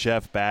Famer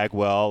Jeff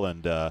Bagwell,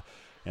 and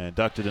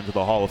inducted into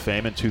the Hall of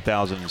Fame in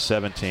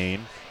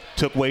 2017.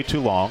 Took way too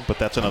long, but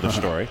that's another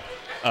story.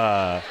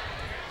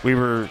 We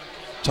were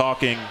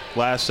talking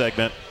last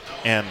segment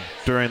and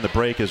during the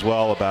break as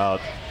well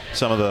about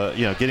some of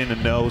the, getting to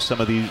know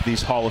some of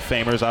these Hall of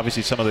Famers.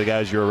 Obviously, some of the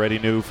guys you already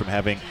knew from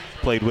having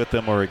played with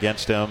them or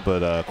against them,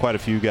 but quite a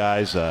few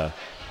guys that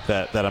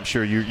I'm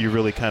sure you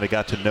really kind of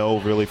got to know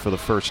really for the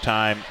first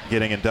time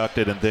getting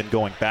inducted, and then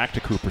going back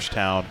to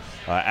Cooperstown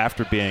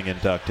after being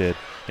inducted.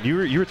 And you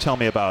were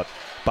telling me about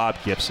Bob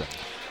Gibson.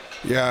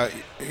 Yeah,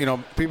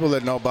 people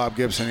that know Bob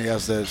Gibson, he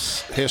has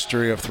this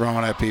history of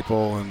throwing at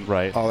people and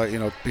all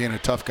that, being a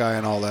tough guy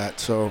and all that.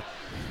 So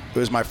it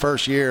was my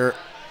first year,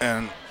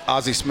 and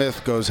Ozzie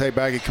Smith goes, "Hey,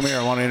 Baggy, come here.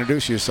 I want to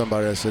introduce you to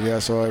somebody." I said, "Yeah."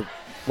 So I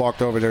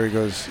walked over there.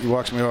 He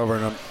walks me over,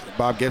 and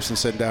Bob Gibson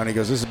sitting down. He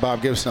goes, "This is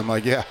Bob Gibson." I'm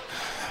like, "Yeah,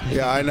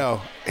 I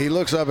know." He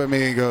looks up at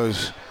me and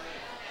goes,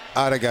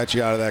 "I'd have got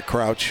you out of that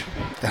crouch."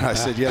 And I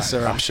said, "Yes,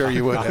 sir. I'm sure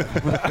you would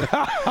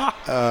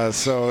have."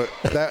 So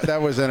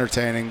that was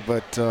entertaining.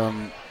 But,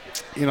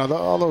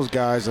 all those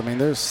guys, I mean,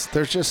 there's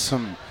just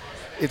some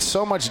 – it's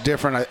so much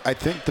different. I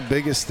think the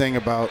biggest thing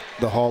about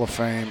the Hall of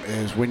Fame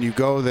is when you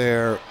go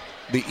there,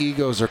 the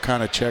egos are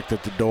kind of checked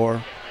at the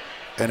door,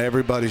 and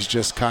everybody's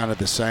just kind of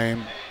the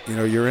same.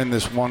 You're in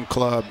this one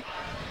club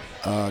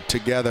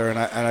together, and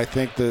I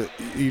think that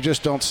you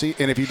just don't see –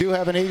 and if you do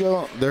have an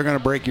ego, they're going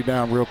to break you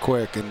down real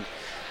quick. And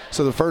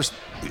so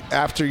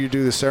after you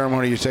do the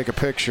ceremony, you take a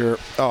picture.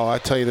 Oh, I'll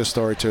tell you this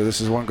story too.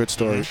 This is one good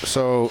story. Mm-hmm.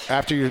 So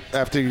after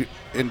you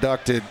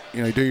inducted,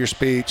 you do your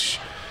speech,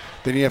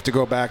 then you have to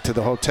go back to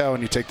the hotel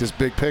and you take this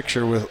big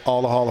picture with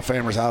all the Hall of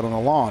Famers out on the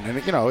lawn. And,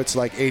 it's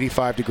like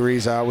 85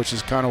 degrees out, which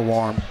is kind of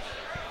warm.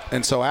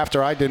 And so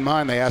after I did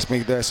mine, they asked me,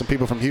 there's some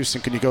people from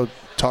Houston, can you go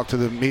talk to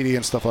the media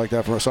and stuff like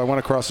that for us? So I went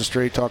across the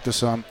street, talked to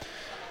some.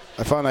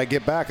 I found I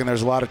get back and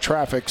there's a lot of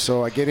traffic,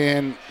 so I get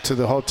in to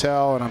the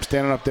hotel and I'm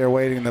standing up there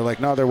waiting, and they're like,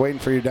 "No, they're waiting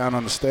for you down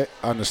on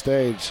the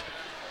stage."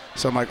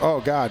 So I'm like,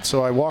 "Oh God!"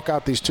 So I walk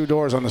out these two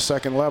doors on the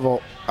second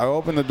level. I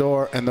open the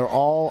door and they're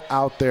all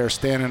out there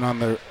standing on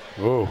the.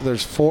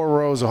 There's 4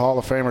 rows of Hall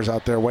of Famers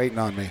out there waiting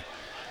on me,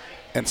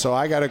 and so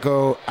I got to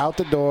go out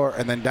the door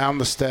and then down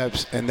the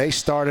steps, and they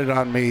started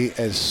on me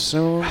as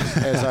soon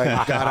as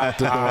I got out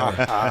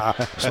the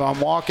door. So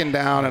I'm walking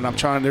down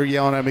and they're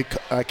yelling at me.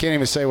 I can't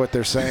even say what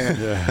they're saying.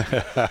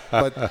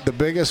 But the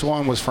biggest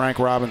one was Frank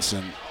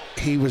Robinson.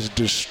 He was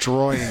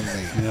destroying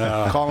me,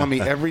 calling me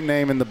every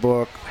name in the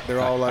book. They're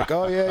all like,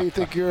 "Oh, yeah, you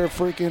think you're a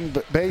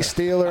freaking base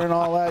stealer and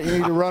all that? You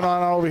need to run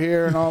on over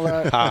here and all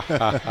that."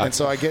 And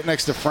so I get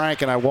next to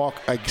Frank and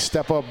I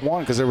step up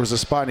one because there was a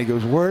spot, and he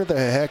goes, "Where the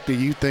heck do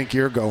you think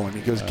you're going?"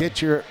 He goes,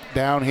 "Get your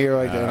down here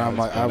like that." And I'm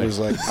like, I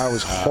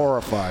was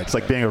horrified. It's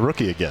like being a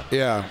rookie again.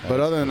 Yeah, but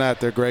other than that,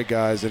 they're great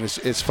guys, and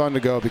it's fun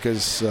to go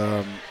because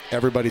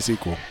everybody's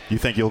equal. You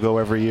think you'll go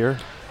every year?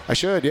 I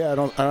should, yeah. I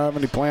don't have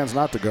any plans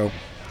not to go.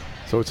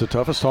 So it's the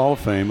toughest Hall of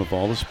Fame of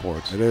all the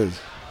sports. It is.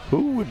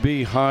 Who would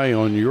be high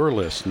on your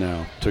list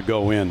now to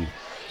go in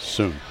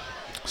soon?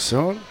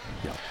 Soon?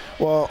 Yeah.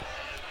 Well,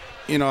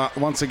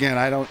 once again,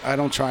 I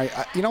don't try.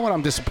 You know what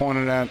I'm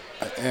disappointed at,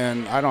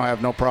 and I don't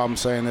have no problem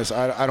saying this.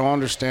 I don't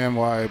understand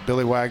why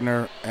Billy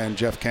Wagner and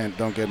Jeff Kent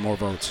don't get more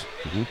votes.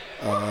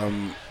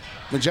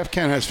 Mm-hmm. Jeff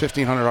Kent has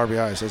 1,500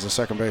 RBIs as a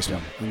second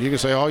baseman. And you can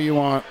say all you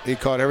want. He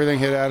caught everything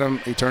hit at him.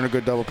 He turned a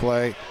good double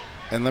play.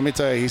 And let me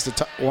tell you, he's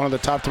one of the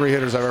top 3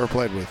 hitters I've ever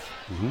played with.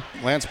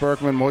 Mm-hmm. Lance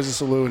Berkman,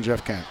 Moises Alou, and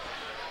Jeff Kent,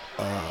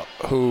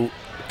 who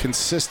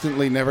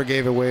consistently never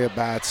gave away at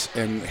bats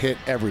and hit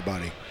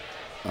everybody.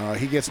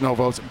 He gets no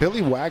votes.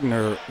 Billy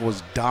Wagner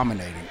was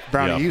dominating.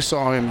 Brownie, you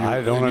saw him.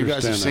 I don't understand. You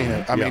guys have seen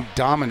it. I mean,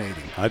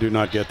 dominating. I do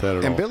not get that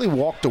at all. And Billy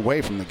walked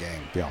away from the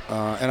game. Yeah.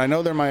 And I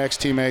know they're my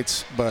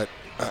ex-teammates, but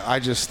I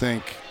just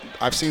think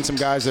I've seen some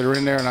guys that are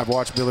in there, and I've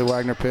watched Billy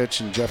Wagner pitch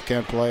and Jeff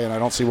Kent play, and I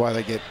don't see why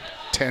they get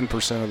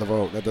 10% of the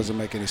vote. That doesn't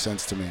make any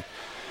sense to me.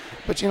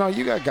 But,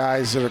 you got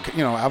guys that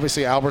are,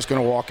 obviously Albert's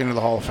going to walk into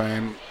the Hall of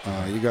Fame.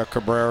 You got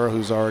Cabrera,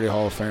 who's already a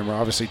Hall of Famer.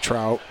 Obviously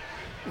Trout.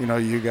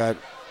 You got,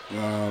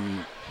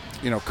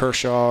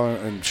 Kershaw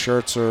and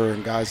Scherzer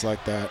and guys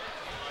like that.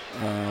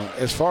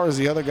 As far as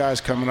the other guys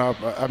coming up,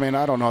 I mean,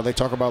 I don't know. They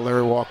talk about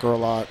Larry Walker a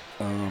lot.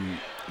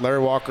 Larry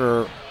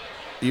Walker,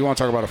 you want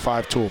to talk about a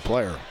 5-tool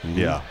player.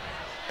 Yeah.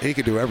 He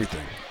could do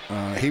everything.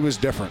 He was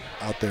different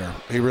out there.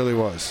 He really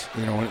was.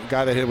 A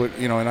guy that hit with,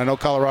 and I know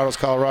Colorado's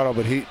Colorado,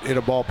 but he hit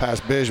a ball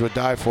past Bish, would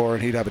dive for,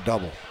 and he'd have a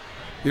double.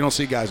 You don't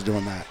see guys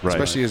doing that,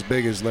 especially as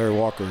big as Larry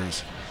Walker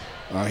is.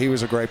 He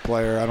was a great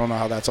player. I don't know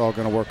how that's all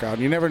going to work out.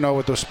 And you never know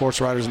with those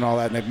sports writers and all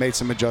that, and they've made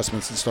some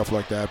adjustments and stuff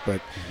like that.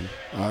 But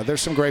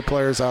there's some great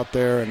players out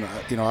there, and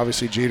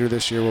obviously Jeter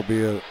this year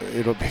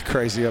it'll be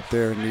crazy up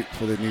there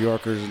for the New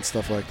Yorkers and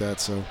stuff like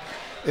that. So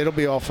it'll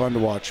be all fun to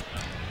watch.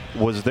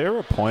 Was there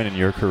a point in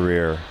your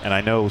career, and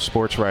I know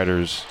sports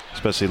writers,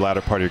 especially the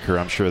latter part of your career,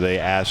 I'm sure they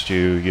asked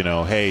you,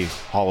 hey,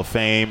 Hall of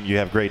Fame, you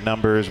have great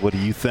numbers, what do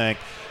you think?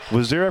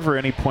 Was there ever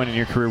any point in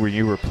your career when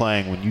you were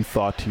playing when you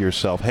thought to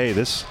yourself, hey,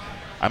 this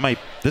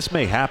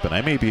may happen.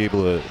 I may be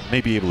able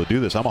to do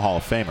this. I'm a Hall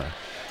of Famer.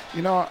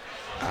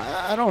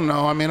 I don't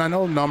know. I mean, I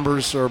know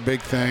numbers are a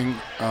big thing.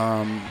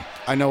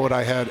 I know what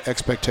I had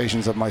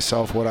expectations of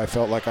myself, what I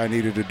felt like I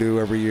needed to do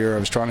every year. I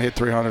was trying to hit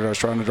 300. I was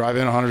trying to drive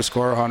in 100,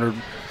 score 100.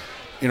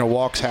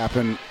 Walks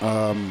happen,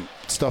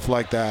 stuff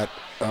like that.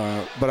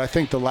 But I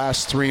think the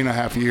last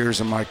 3.5 years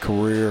of my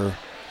career,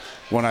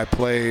 when I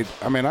played,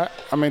 I mean,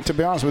 to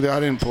be honest with you, I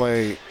didn't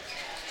play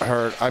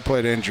hurt. I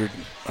played injured.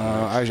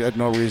 I had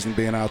no reason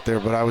being out there,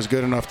 but I was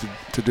good enough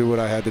to do what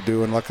I had to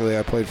do, and luckily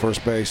I played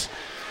first base.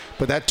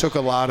 But that took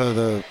a lot of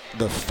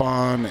the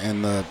fun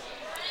and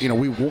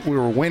we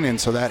were winning,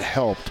 so that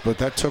helped. But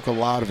that took a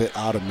lot of it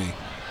out of me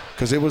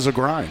because it was a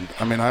grind.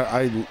 I mean,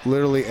 I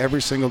literally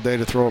every single day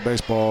to throw a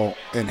baseball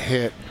and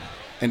hit,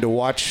 and to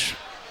watch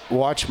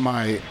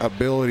my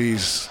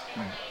abilities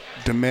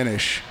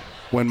diminish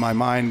when my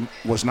mind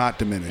was not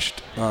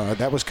diminished.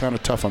 That was kind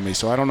of tough on me.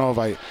 So I don't know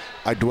if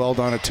I dwelled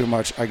on it too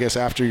much. I guess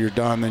after you're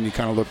done, then you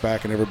kind of look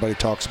back and everybody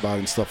talks about it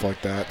and stuff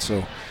like that.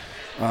 So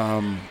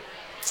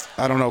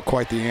I don't know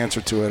quite the answer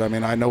to it. I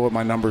mean, I know what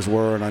my numbers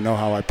were and I know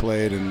how I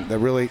played, and that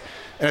really.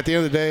 And at the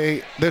end of the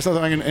day, there's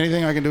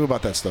anything I can do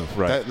about that stuff.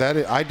 Right.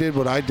 I did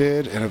what I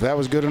did, and if that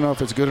was good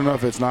enough, it's good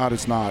enough. If it's not,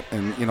 it's not.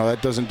 And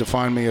that doesn't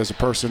define me as a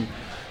person.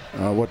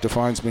 What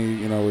defines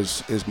me,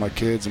 is my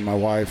kids and my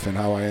wife and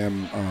how I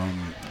am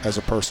as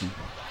a person.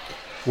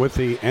 With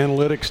the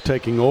analytics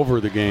taking over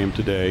the game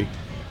today,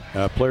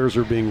 players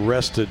are being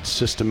rested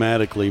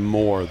systematically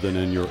more than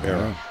in your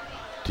era. Yeah.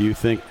 Do you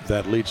think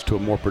that leads to a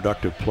more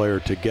productive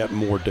player to get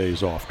more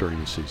days off during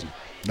the season?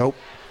 Nope,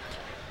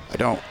 I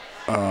don't.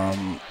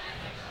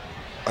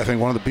 I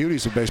think one of the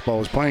beauties of baseball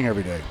is playing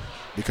every day,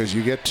 because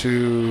you get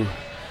to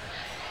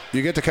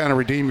kind of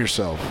redeem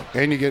yourself,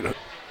 and you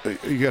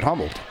get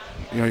humbled.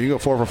 You go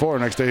 4 for 4.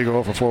 Next day you go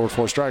 0 for 4 with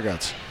 4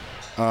 strikeouts.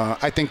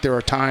 I think there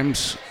are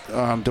times.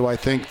 Do I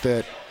think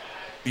that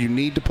you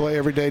need to play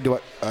every day?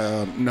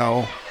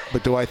 No.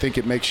 But do I think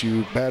it makes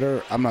you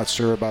better? I'm not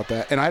sure about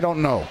that, and I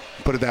don't know.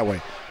 Put it that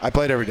way. I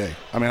played every day.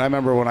 I mean, I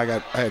remember when I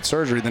had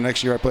surgery. The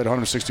next year I played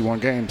 161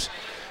 games.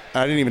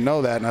 I didn't even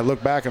know that, and I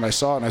looked back and I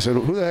saw it, and I said,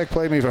 "Who the heck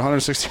played me for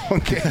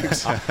 161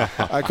 games?"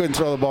 I couldn't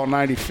throw the ball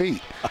 90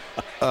 feet.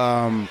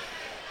 But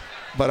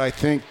I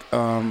think.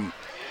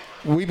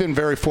 We've been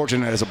very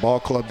fortunate as a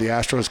ball club, the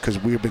Astros, because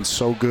we've been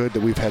so good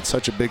that we've had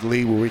such a big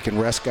lead where we can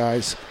rest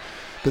guys.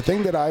 The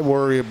thing that I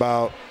worry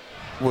about,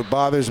 what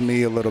bothers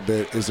me a little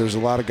bit, is there's a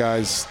lot of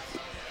guys,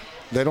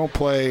 they don't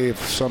play if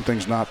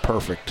something's not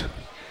perfect.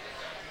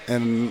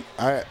 And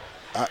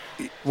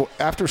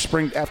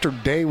after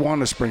day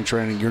one of spring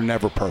training, you're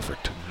never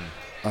perfect.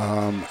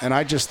 And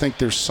I just think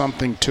there's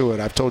something to it.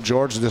 I've told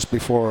George this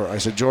before. I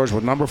said, George,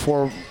 when number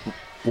 4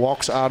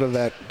 walks out of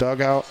that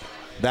dugout,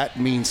 that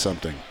means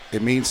something.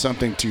 It means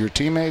something to your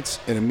teammates,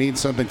 and it means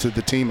something to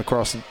the team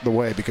across the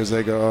way, because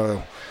they go,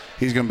 oh,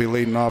 he's going to be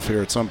leading off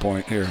here at some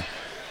point here.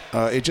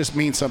 It just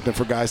means something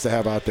for guys to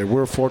have out there.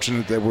 We're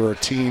fortunate that we're a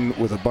team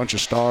with a bunch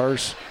of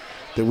stars,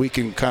 that we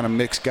can kind of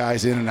mix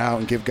guys in and out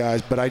and give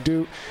guys. But I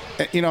do,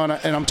 and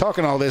I'm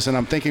talking all this, and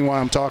I'm thinking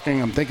while I'm talking,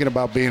 I'm thinking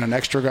about being an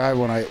extra guy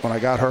when I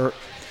got hurt.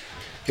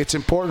 It's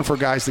important for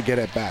guys to get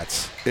at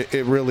bats.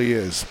 It really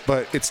is.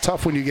 But it's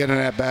tough when you get an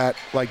at bat.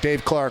 Like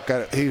Dave Clark,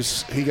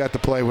 he got to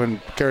play when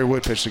Kerry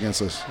Wood pitched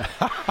against us.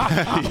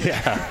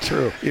 Yeah,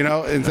 true.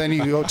 And then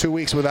you go 2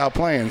 weeks without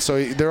playing.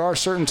 So there are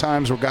certain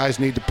times where guys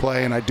need to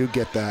play, and I do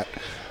get that.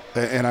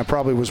 And I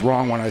probably was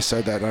wrong when I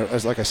said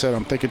that. Like I said,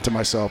 I'm thinking to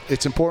myself,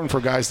 it's important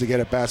for guys to get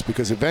at bats,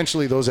 because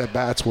eventually those at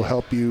bats will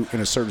help you in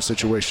a certain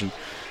situation.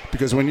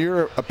 Because when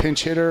you're a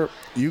pinch hitter,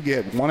 you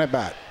get one at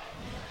bat.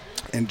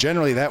 And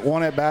generally, that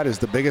one at-bat is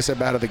the biggest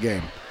at-bat of the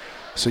game.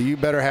 So you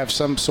better have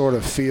some sort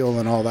of feel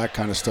and all that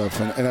kind of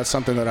stuff. And that's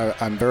something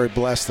that I'm very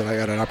blessed that I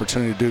got an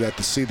opportunity to do that,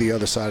 to see the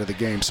other side of the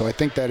game. So I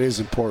think that is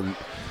important.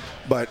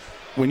 But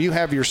when you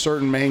have your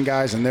certain main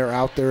guys and they're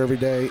out there every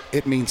day,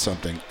 it means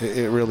something.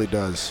 It really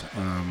does.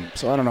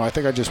 So I don't know. I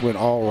think I just went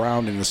all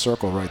around in the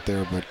circle right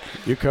there. But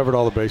you covered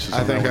all the bases.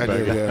 I think I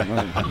did,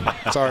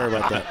 yeah. Sorry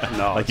about that.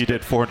 No, like you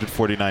did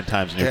 449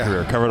 times in your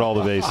career. Covered all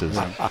the bases.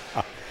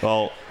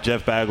 Well,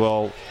 Jeff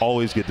Bagwell,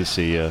 always good to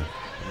see you.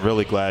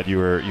 Really glad you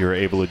were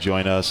able to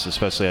join us,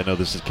 especially I know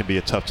can be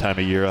a tough time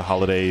of year,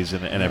 holidays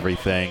and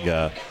everything.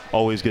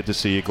 Always good to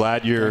see you.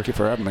 Glad Thank you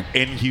for having me.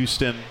 In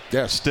Houston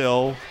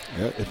still.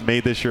 Yep.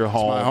 Made this your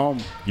home. It's my home.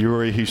 You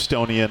were a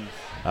Houstonian,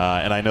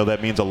 and I know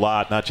that means a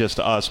lot, not just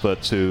to us,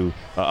 but to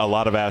a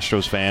lot of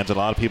Astros fans and a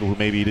lot of people who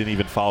maybe didn't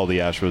even follow the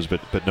Astros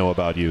but know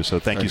about you. So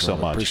thank you so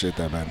much. Appreciate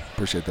that, man.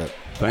 Appreciate that.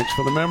 Thanks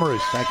for the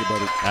memories. Thank you,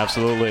 buddy.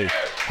 Absolutely.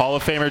 Hall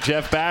of Famer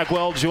Jeff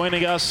Bagwell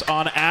joining us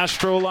on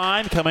Astro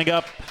Line. Coming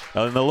up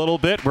in a little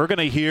bit, we're going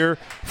to hear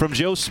from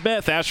Joe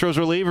Smith, Astros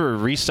reliever,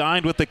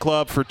 re-signed with the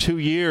club for 2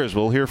 years.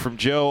 We'll hear from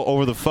Joe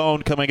over the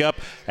phone coming up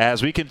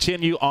as we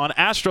continue on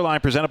Astro Line,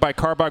 presented by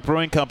Karbach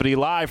Brewing Company,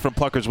 live from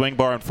Plucker's Wing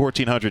Bar on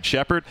 1400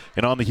 Shepherd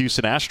and on the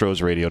Houston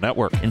Astros radio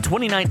network. In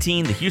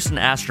 2019, the Houston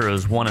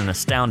Astros won an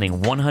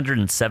astounding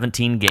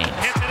 117 games.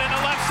 Hits it into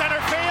left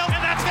center field,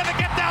 and that's going to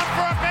get down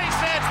for a base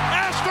hit.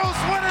 Astros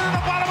win it in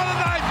the bottom of the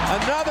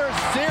ninth. Another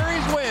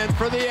series win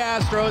for the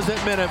Astros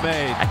at Minute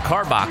Maid. At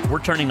Karbach, we're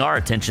turning our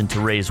attention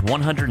to raise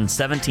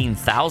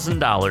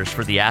 $117,000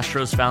 for the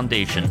Astros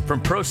Foundation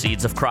from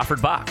proceeds of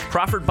Crawford Bock.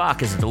 Crawford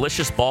Bock is a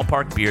delicious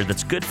ballpark beer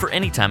that's good for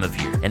any time of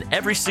year, and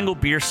every single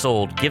beer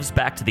sold gives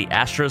back to the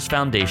Astros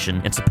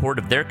Foundation in support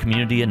of their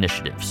community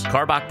initiatives.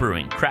 Karbach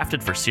Brewing,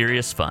 crafted for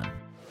serious fun.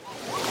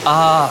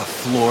 Ah,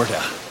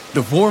 Florida.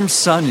 The warm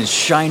sun is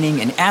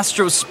shining and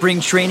Astros spring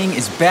training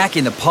is back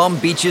in the Palm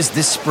Beaches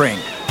this spring.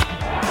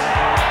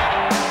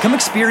 Come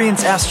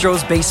experience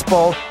Astros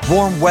baseball,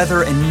 warm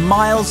weather, and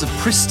miles of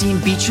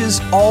pristine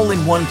beaches all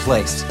in one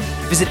place.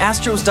 Visit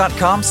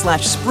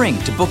astros.com/spring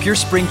to book your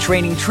spring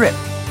training trip.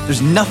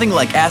 There's nothing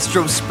like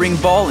Astros spring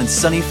ball in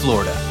sunny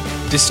Florida.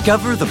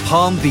 Discover the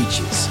Palm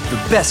Beaches, the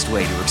best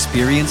way to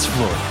experience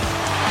Florida.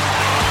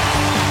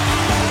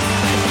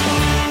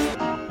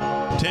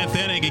 10th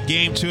inning in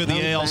Game 2 of the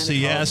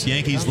ALCS.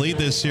 Yankees lead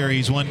this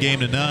series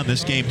 1-0.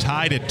 This game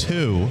tied at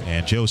 2.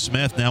 And Joe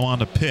Smith now on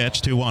the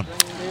pitch, 2-1.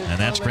 And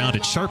that's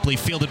grounded sharply,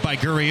 fielded by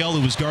Gurriel,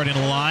 who was guarding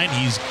the line.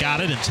 He's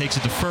got it and takes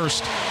it to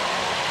first.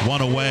 1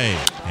 away.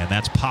 And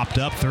that's popped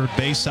up. Third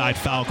base side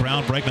foul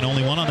ground. Bregman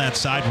only one on that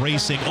side.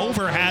 Racing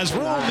over. Has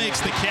room.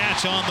 Makes the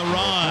catch on the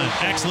run.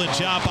 Excellent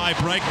job by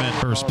Bregman.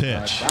 First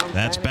pitch.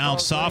 That's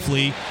bounced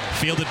softly.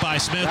 Fielded by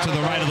Smith to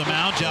the right of the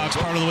mound. Jogs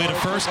part of the way to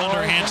first.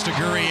 Underhands to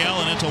Gurriel.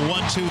 And it's a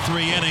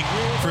 1-2-3 inning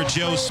for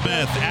Joe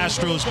Smith.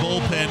 Astros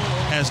bullpen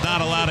has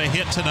not allowed a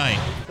hit tonight.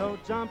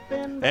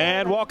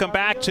 And welcome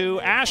back to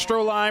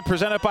Astro Line,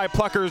 presented by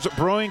Plucker's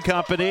Brewing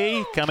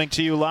Company. Coming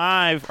to you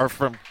live, or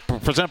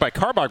presented by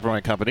Karbach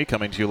Brewing Company,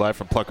 coming to you live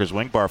from Plucker's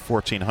Wing Bar,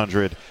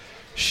 1400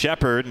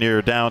 Shepherd,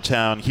 near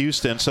downtown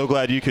Houston. So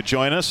glad you could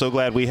join us. So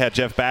glad we had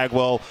Jeff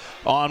Bagwell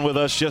on with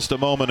us just a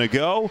moment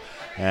ago.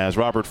 As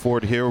Robert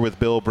Ford here with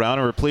Bill Brown,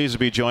 and we're pleased to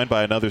be joined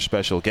by another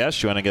special guest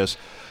joining us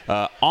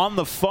on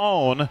the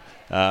phone.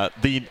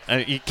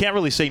 You can't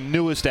really say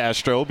newest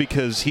Astro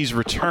because he's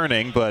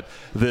returning, but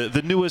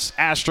the newest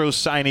Astros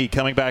signee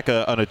coming back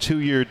on a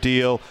 2-year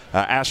deal,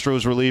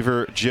 Astros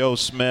reliever Joe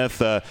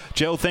Smith.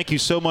 Joe, thank you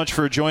so much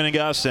for joining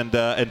us, and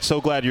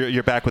so glad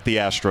you're back with the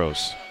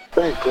Astros.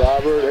 Thanks,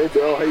 Robert. Hey,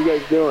 Bill. How you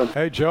guys doing?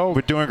 Hey, Joe.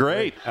 We're doing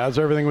great. How's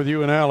everything with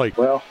you and Allie?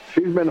 Well,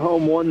 she's been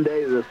home 1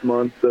 day this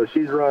month, so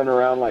she's running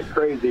around like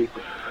crazy.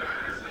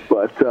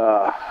 But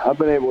I've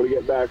been able to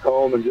get back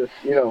home and just,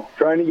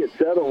 trying to get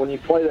settled. When you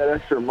play that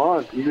extra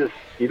month, you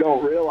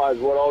don't realize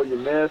what all you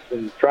miss,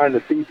 and trying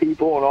to see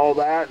people and all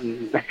that.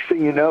 And next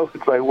thing you know,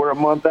 it's like we're a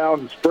month out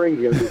and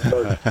spring's going to be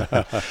starting.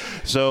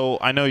 So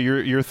I know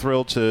you're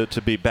thrilled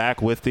to be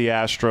back with the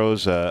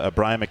Astros.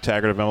 Brian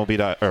McTaggart of MLB,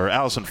 or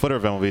Allison Footer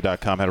of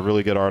MLB.com had a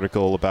really good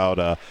article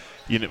about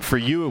for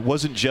you, it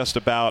wasn't just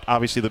about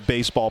obviously the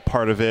baseball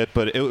part of it,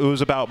 but it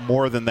was about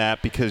more than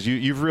that, because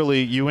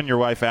you and your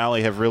wife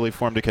Allie have really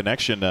formed a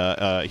connection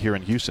here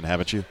in Houston,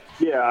 haven't you?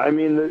 Yeah, I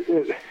mean,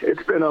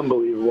 it's been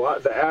unbelievable.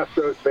 The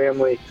Astros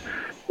family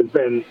has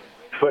been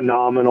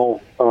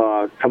phenomenal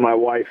to my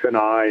wife and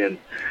I, and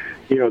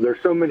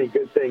there's so many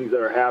good things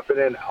that are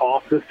happening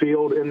off the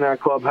field in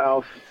that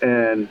clubhouse,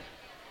 and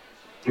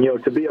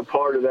to be a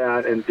part of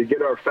that and to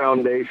get our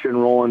foundation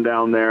rolling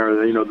down there,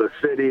 the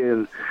city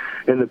and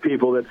the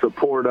people that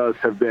support us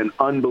have been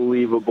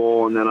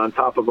unbelievable. And then on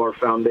top of our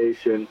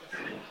foundation,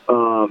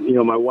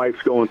 my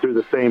wife's going through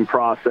the same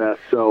process.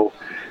 So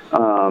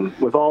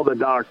with all the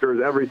doctors,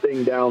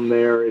 everything down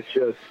there, it's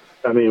just,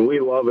 we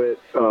love it.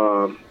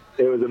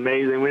 It was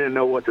amazing. We didn't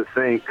know what to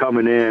think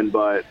coming in,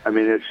 but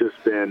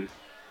it's been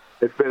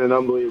an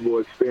unbelievable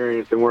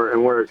experience, and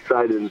we're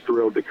excited and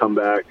thrilled to come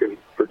back and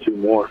for 2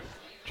 more.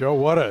 Joe,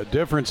 what a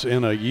difference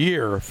in a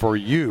year for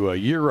you. A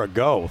year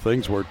ago,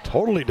 things were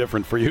totally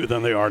different for you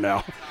than they are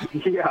now.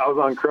 Yeah, I was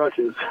on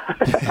crutches.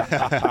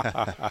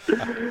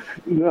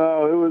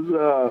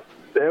 No,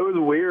 it was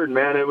weird,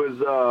 man. It was,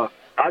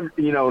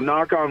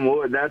 knock on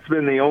wood, that's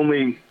been the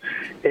only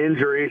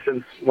injury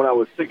since when I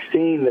was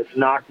 16 that's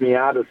knocked me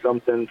out of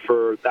something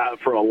for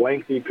a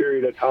lengthy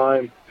period of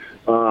time.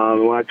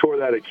 When I tore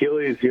that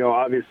Achilles,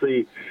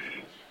 obviously,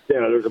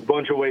 there's a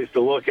bunch of ways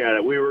to look at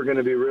it. We were going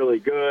to be really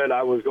good.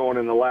 I was going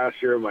in the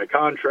last year of my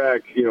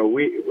contract.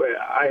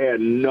 I had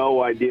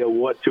no idea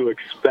what to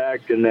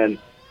expect. And then,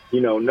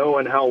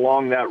 knowing how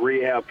long that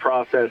rehab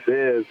process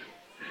is,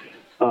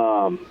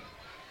 it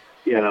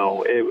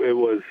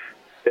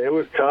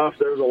was tough.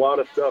 There was a lot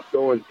of stuff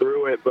going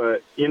through it.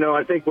 But,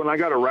 I think when I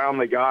got around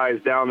the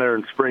guys down there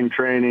in spring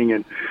training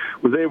and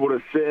was able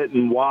to sit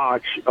and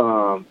watch,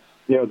 the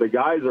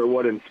guys are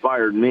what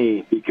inspired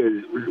me,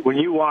 because when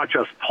you watch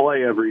us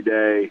play every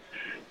day,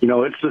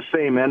 it's the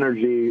same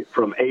energy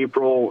from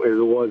April as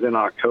it was in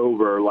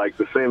October, like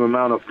the same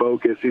amount of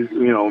focus.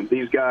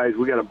 These guys,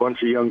 we got a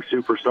bunch of young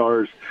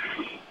superstars,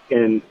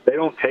 and they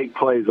don't take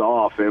plays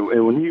off. And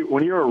when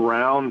you're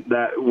around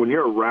that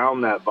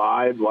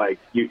vibe, like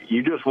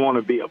you just want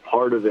to be a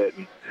part of it.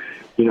 And,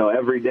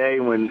 every day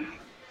when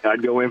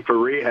I'd go in for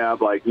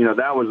rehab, like,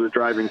 that was the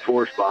driving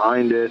force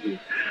behind it. And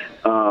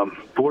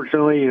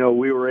fortunately,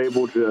 we were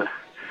able to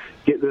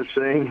get this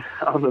thing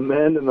on the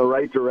mend in the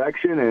right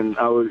direction. And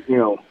I was,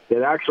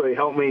 it actually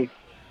helped me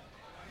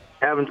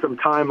having some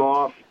time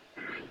off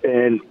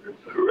and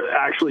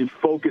actually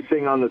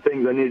focusing on the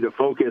things I needed to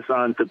focus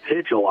on to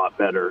pitch a lot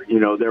better.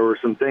 There were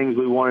some things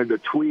we wanted to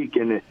tweak,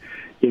 and,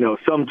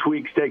 some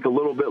tweaks take a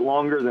little bit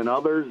longer than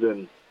others.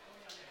 And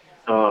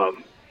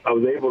I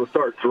was able to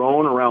start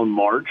throwing around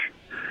March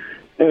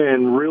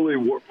and really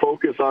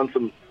focus on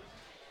some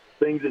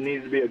things that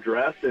needed to be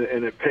addressed,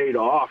 and it paid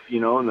off, in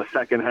the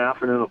second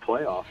half and in the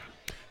playoffs.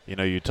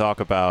 You talk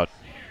about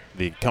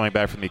the coming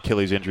back from the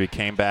Achilles injury,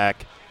 came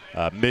back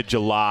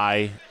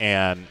mid-July,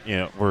 and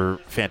were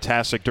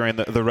fantastic during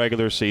the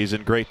regular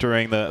season, great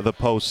during the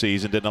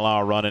postseason, didn't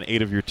allow a run in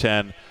 8 of your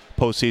 10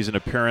 postseason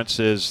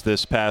appearances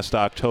this past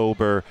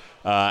October.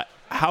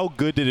 How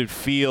good did it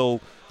feel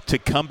to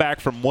come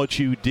back from what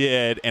you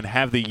did and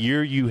have the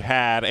year you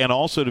had, and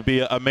also to be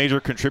a major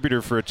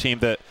contributor for a team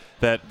that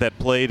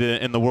played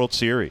in the World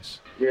Series?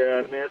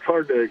 Yeah, man, it's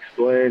hard to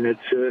explain. It's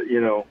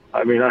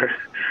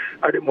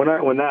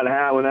when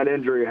that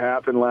injury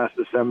happened last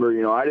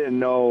December, I didn't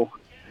know.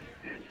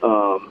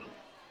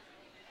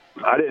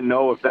 I didn't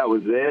know if that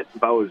was it,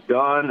 if I was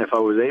done, if I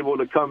was able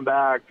to come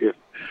back. If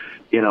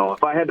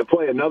I had to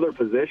play another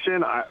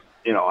position, I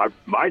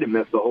might have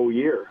missed the whole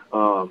year.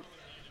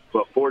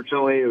 But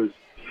fortunately,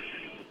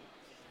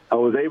 I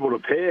was able to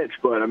pitch,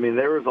 but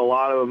there was a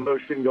lot of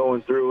emotion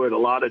going through it, a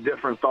lot of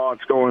different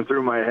thoughts going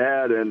through my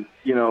head. And,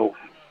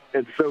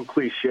 it's so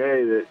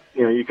cliche that,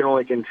 you can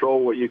only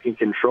control what you can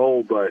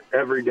control, but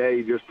every day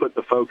you just put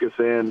the focus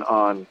in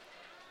on,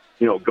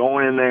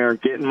 going in there,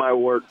 getting my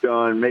work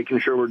done, making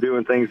sure we're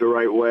doing things the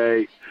right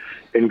way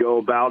and go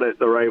about it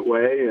the right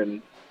way.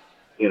 And,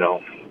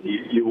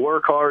 you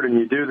work hard and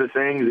you do the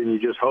things, and you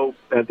just hope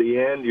at the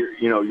end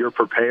you're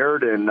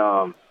prepared. And,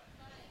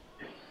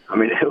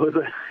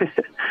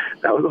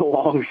 that was a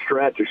long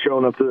stretch of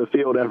showing up to the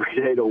field every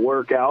day to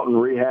work out and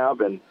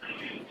rehab and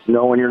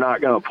knowing you're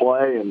not going to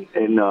play.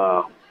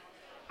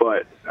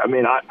 But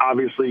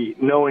obviously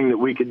knowing that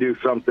we could do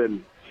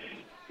something,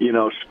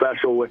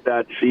 special with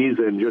that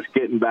season, just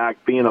getting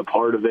back, being a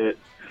part of it.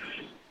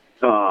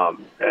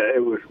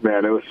 It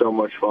was so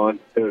much fun.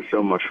 It was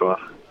so much fun.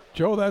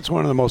 Joe, that's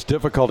one of the most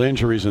difficult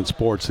injuries in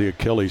sports, the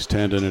Achilles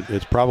tendon.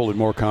 It's probably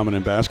more common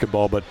in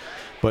basketball, but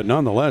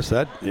nonetheless,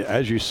 that,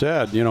 as you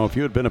said, if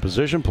you had been a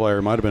position player,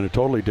 it might have been a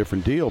totally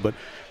different deal. But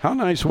how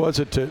nice was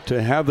it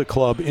to have the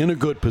club in a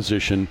good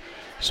position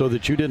so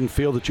that you didn't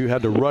feel that you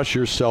had to rush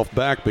yourself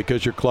back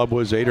because your club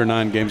was 8 or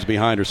 9 games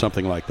behind or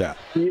something like that?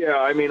 Yeah,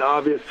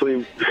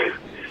 obviously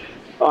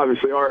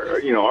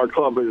our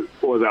club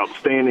was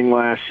outstanding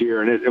last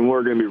year, and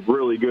we're going to be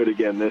really good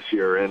again this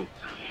year. And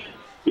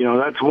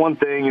that's one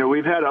thing.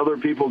 We've had other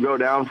people go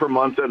down for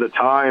months at a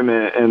time,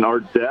 and our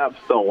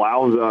depth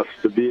allows us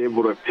to be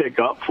able to pick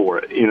up for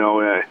it,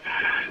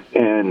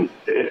 and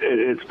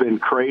it's been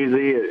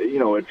crazy.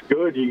 It's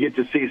good. You get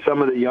to see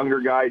some of the younger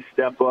guys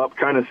step up,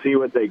 kind of see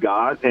what they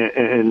got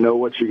and know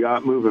what you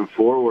got moving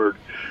forward.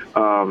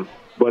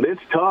 But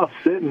it's tough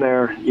sitting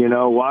there,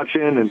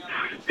 watching and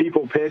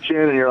people pitching,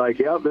 and you're like,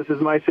 yep, this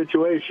is my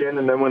situation.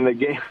 And then when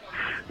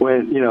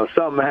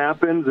something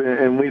happens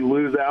and we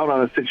lose out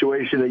on a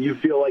situation that you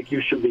feel like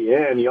you should be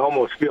in, you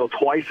almost feel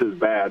twice as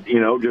bad,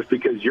 just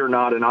because you're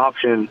not an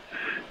option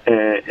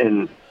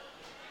and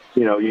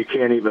you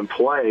can't even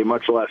play,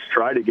 much less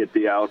try to get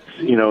the outs,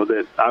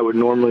 that I would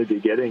normally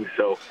be getting.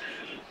 So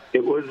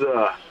it was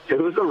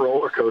a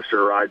roller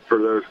coaster ride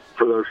for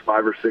those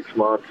 5 or 6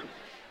 months.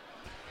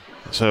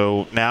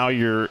 So now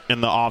you're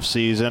in the off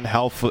season,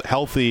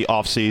 healthy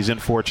off season.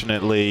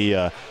 Fortunately,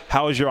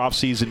 how is your off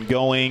season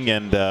going,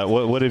 and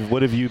what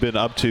have you been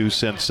up to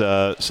since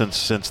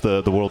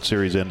the World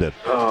Series ended?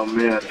 Oh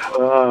man,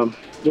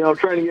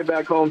 trying to get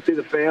back home, see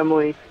the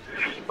family.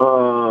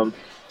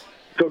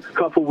 Took a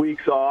couple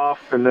weeks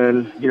off, and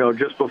then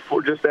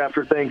just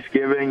after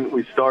Thanksgiving,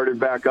 we started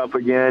back up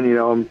again.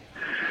 I'm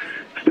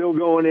still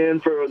going in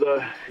for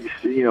the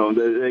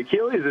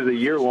Achilles is a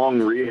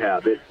year-long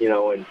rehab.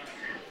 And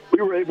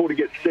we were able to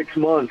get 6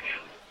 months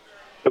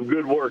of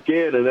good work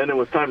in, and then it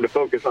was time to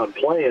focus on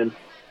playing.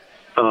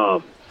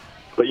 But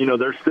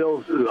there's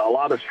still a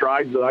lot of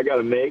strides that I got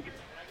to make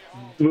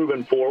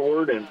moving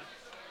forward, and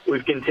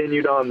we've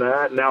continued on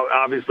that. Now,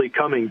 obviously,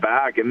 coming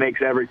back, it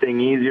makes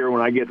everything easier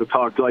when I get to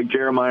talk to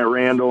Jeremiah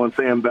Randall and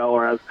Sam Bell,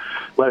 our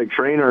athletic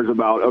trainers,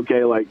 about,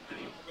 okay,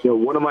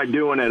 what am I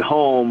doing at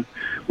home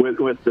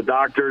with the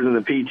doctors and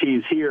the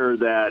PTs here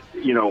that,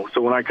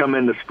 so when I come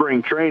into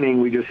spring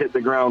training, we just hit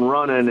the ground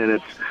running, and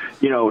it's,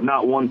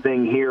 not one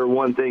thing here,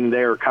 one thing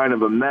there, kind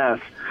of a mess.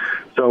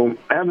 So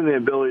having the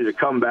ability to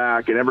come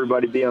back and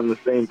everybody be on the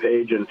same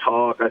page and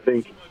talk, I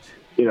think,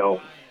 I'm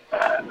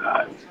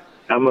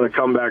going to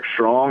come back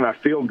strong. I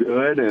feel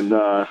good,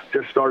 and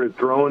just started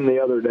throwing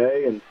the other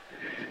day, and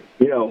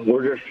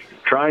we're just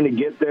trying to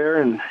get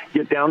there and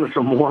get down to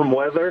some warm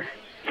weather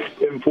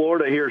in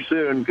Florida here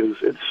soon, because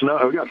it's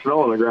snow. We got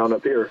snow on the ground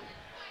up here.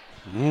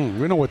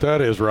 We know what that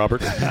is,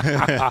 Robert.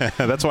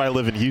 That's why I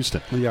live in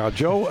Houston. Yeah,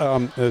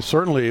 Joe,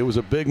 certainly it was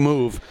a big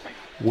move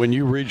when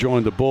you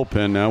rejoined the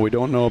bullpen. Now, we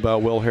don't know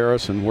about Will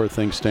Harris and where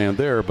things stand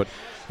there, but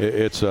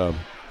it's a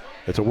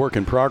work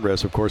in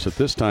progress, of course, at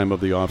this time of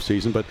the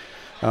offseason. But,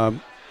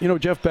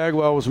 Jeff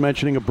Bagwell was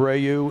mentioning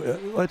Abreu.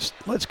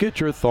 Let's get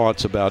your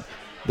thoughts about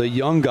the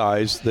young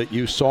guys that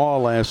you saw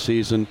last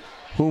season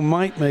who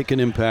might make an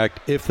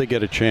impact if they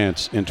get a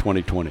chance in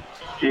 2020.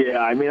 Yeah,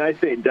 I mean, I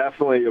think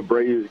definitely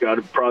Abreu's got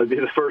to probably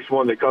be the first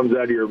one that comes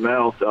out of your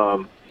mouth.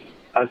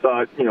 I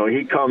thought,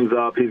 he comes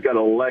up, he's got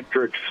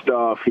electric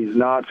stuff, he's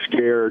not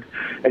scared.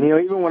 And,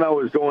 even when I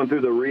was going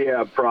through the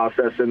rehab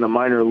process in the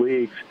minor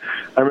leagues,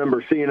 I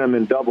remember seeing him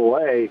in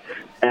Double-A,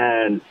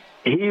 and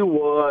he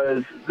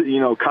was,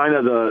 kind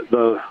of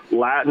the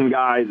Latin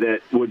guy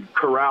that would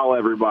corral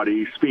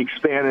everybody. He speaks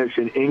Spanish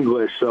and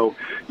English. So,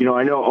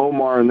 I know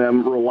Omar and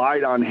them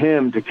relied on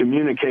him to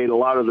communicate a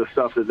lot of the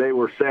stuff that they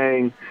were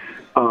saying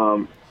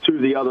to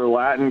the other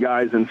Latin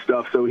guys and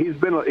stuff. So he's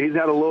had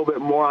a little bit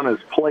more on his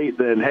plate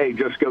than, hey,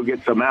 just go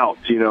get some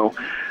outs,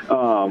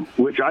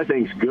 which I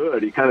think is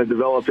good. He kind of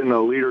developed in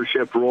a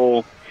leadership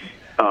role.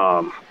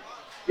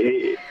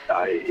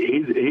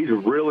 He's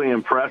really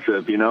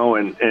impressive,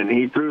 and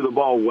he threw the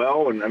ball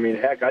well. And I mean,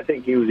 heck, I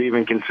think he was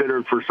even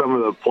considered for some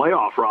of the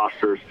playoff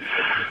rosters,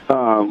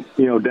 down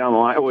the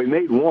line. Well, he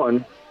made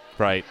one.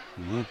 Right.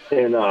 Mm-hmm.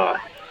 And,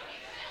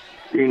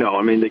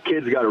 I mean, the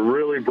kid's got a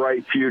really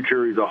bright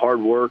future. He's a hard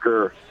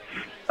worker,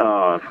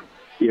 and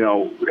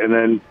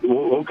then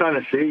we'll kind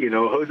of see,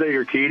 Jose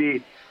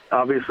Urquidy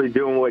obviously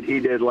doing what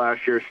he did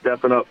last year,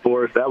 stepping up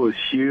for us. That was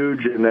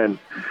huge. And then,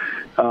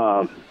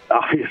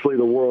 obviously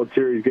the World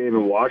Series game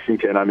in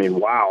Washington. I mean,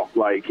 wow.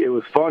 Like, it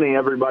was funny.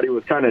 Everybody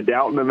was kind of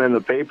doubting him in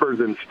the papers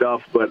and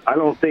stuff, but I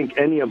don't think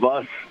any of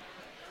us,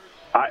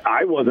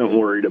 I wasn't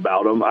worried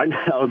about him. I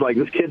was like,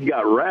 this kid's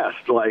got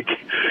rest. Like,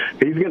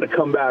 he's going to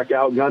come back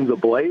out guns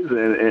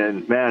a-blazing,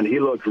 and man, he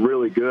looked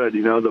really good.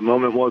 The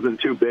moment wasn't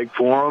too big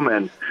for him,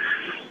 and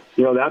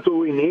that's what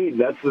we need.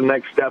 That's the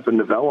next step in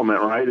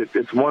development, right?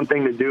 It's one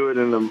thing to do it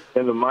in the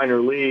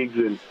minor leagues,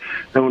 and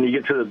then when you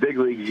get to the big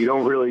leagues, you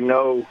don't really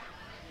know,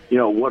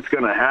 what's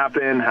going to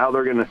happen, how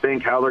they're going to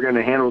think, how they're going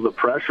to handle the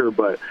pressure.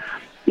 But,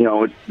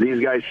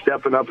 these guys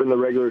stepping up in the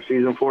regular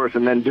season for us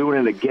and then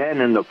doing it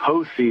again in the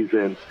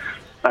postseason,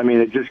 I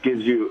mean, it just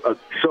gives you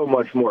so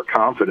much more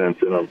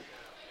confidence in them.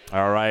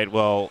 All right.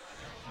 Well,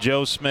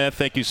 Joe Smith,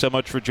 thank you so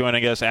much for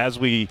joining us. As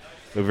we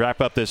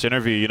wrap up this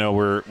interview,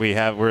 we're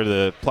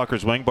the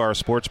Pluckers Wing Bar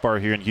Sports Bar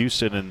here in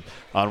Houston, and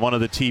on one of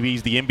the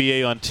TVs, the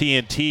NBA on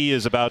TNT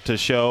is about to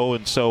show,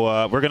 and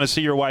so we're going to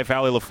see your wife,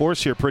 Allie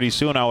LaForce, here pretty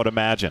soon, I would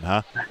imagine,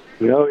 huh?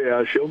 Oh,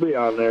 yeah, she'll be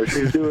on there.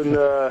 She's doing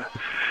the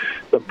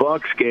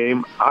Bucks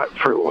game.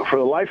 For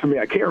the life of me,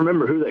 I can't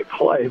remember who they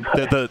play.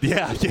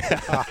 Yeah.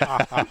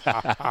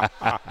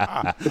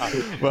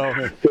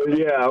 Well, so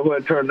yeah, I'm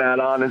going to turn that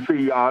on and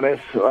see Giannis.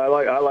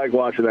 I like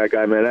watching that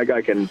guy, man. That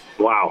guy he's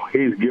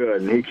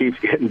good, and he keeps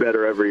getting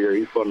better every year.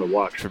 He's fun to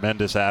watch.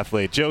 Tremendous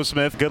athlete. Joe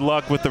Smith, good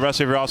luck with the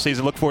rest of your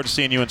offseason. Look forward to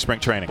seeing you in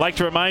spring training. Like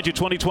to remind you,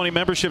 2020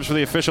 memberships for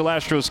the official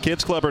Astros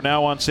Kids Club are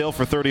now on sale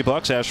for $30.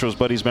 Astros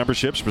Buddies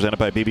memberships presented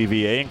by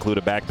BBVA include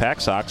a backpack,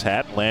 socks,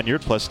 hat,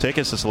 lanyard, plus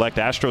tickets to select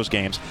Astros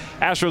games.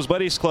 Astros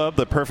Buddies Club,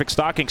 the perfect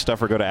stocking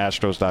stuffer. Go to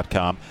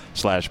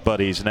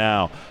astros.com/buddies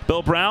now.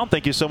 Bill Brown,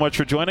 thank you so much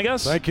for joining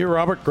us. Thank you,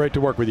 Robert. Great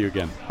to work with you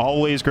again.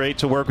 Always great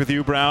to work with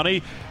you,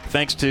 Brownie.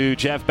 Thanks to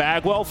Jeff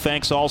Bagwell.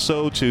 Thanks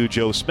also to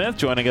Joe Smith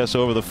joining us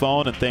over the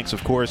phone. And thanks,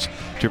 of course,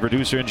 to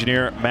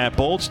producer-engineer Matt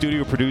Bolt,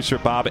 studio producer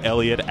Bob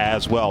Elliott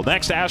as well.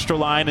 Next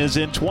Astroline is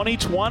in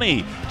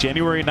 2020.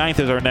 January 9th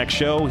is our next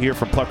show here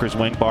from Pluckers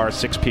Wing Bar,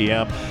 6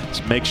 p.m.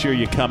 So make sure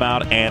you come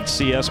out and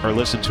see us or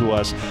listen to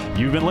us.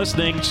 You've been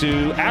listening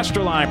to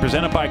Astroline,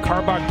 presented by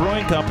Karbach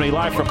Brewing Company,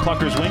 live from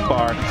Pluckers Wing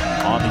Bar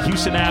on the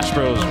Houston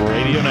Astros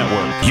Radio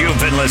Network. You've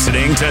been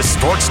listening to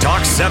Sports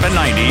Talk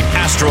 790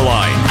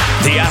 Astroline,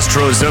 the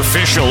Astros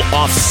official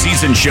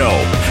off-season show,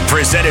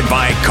 presented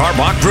by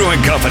Karbach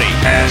Brewing Company.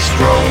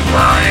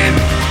 Astroline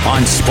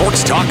on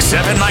Sports Talk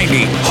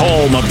 790,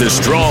 home of the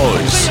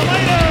Stros.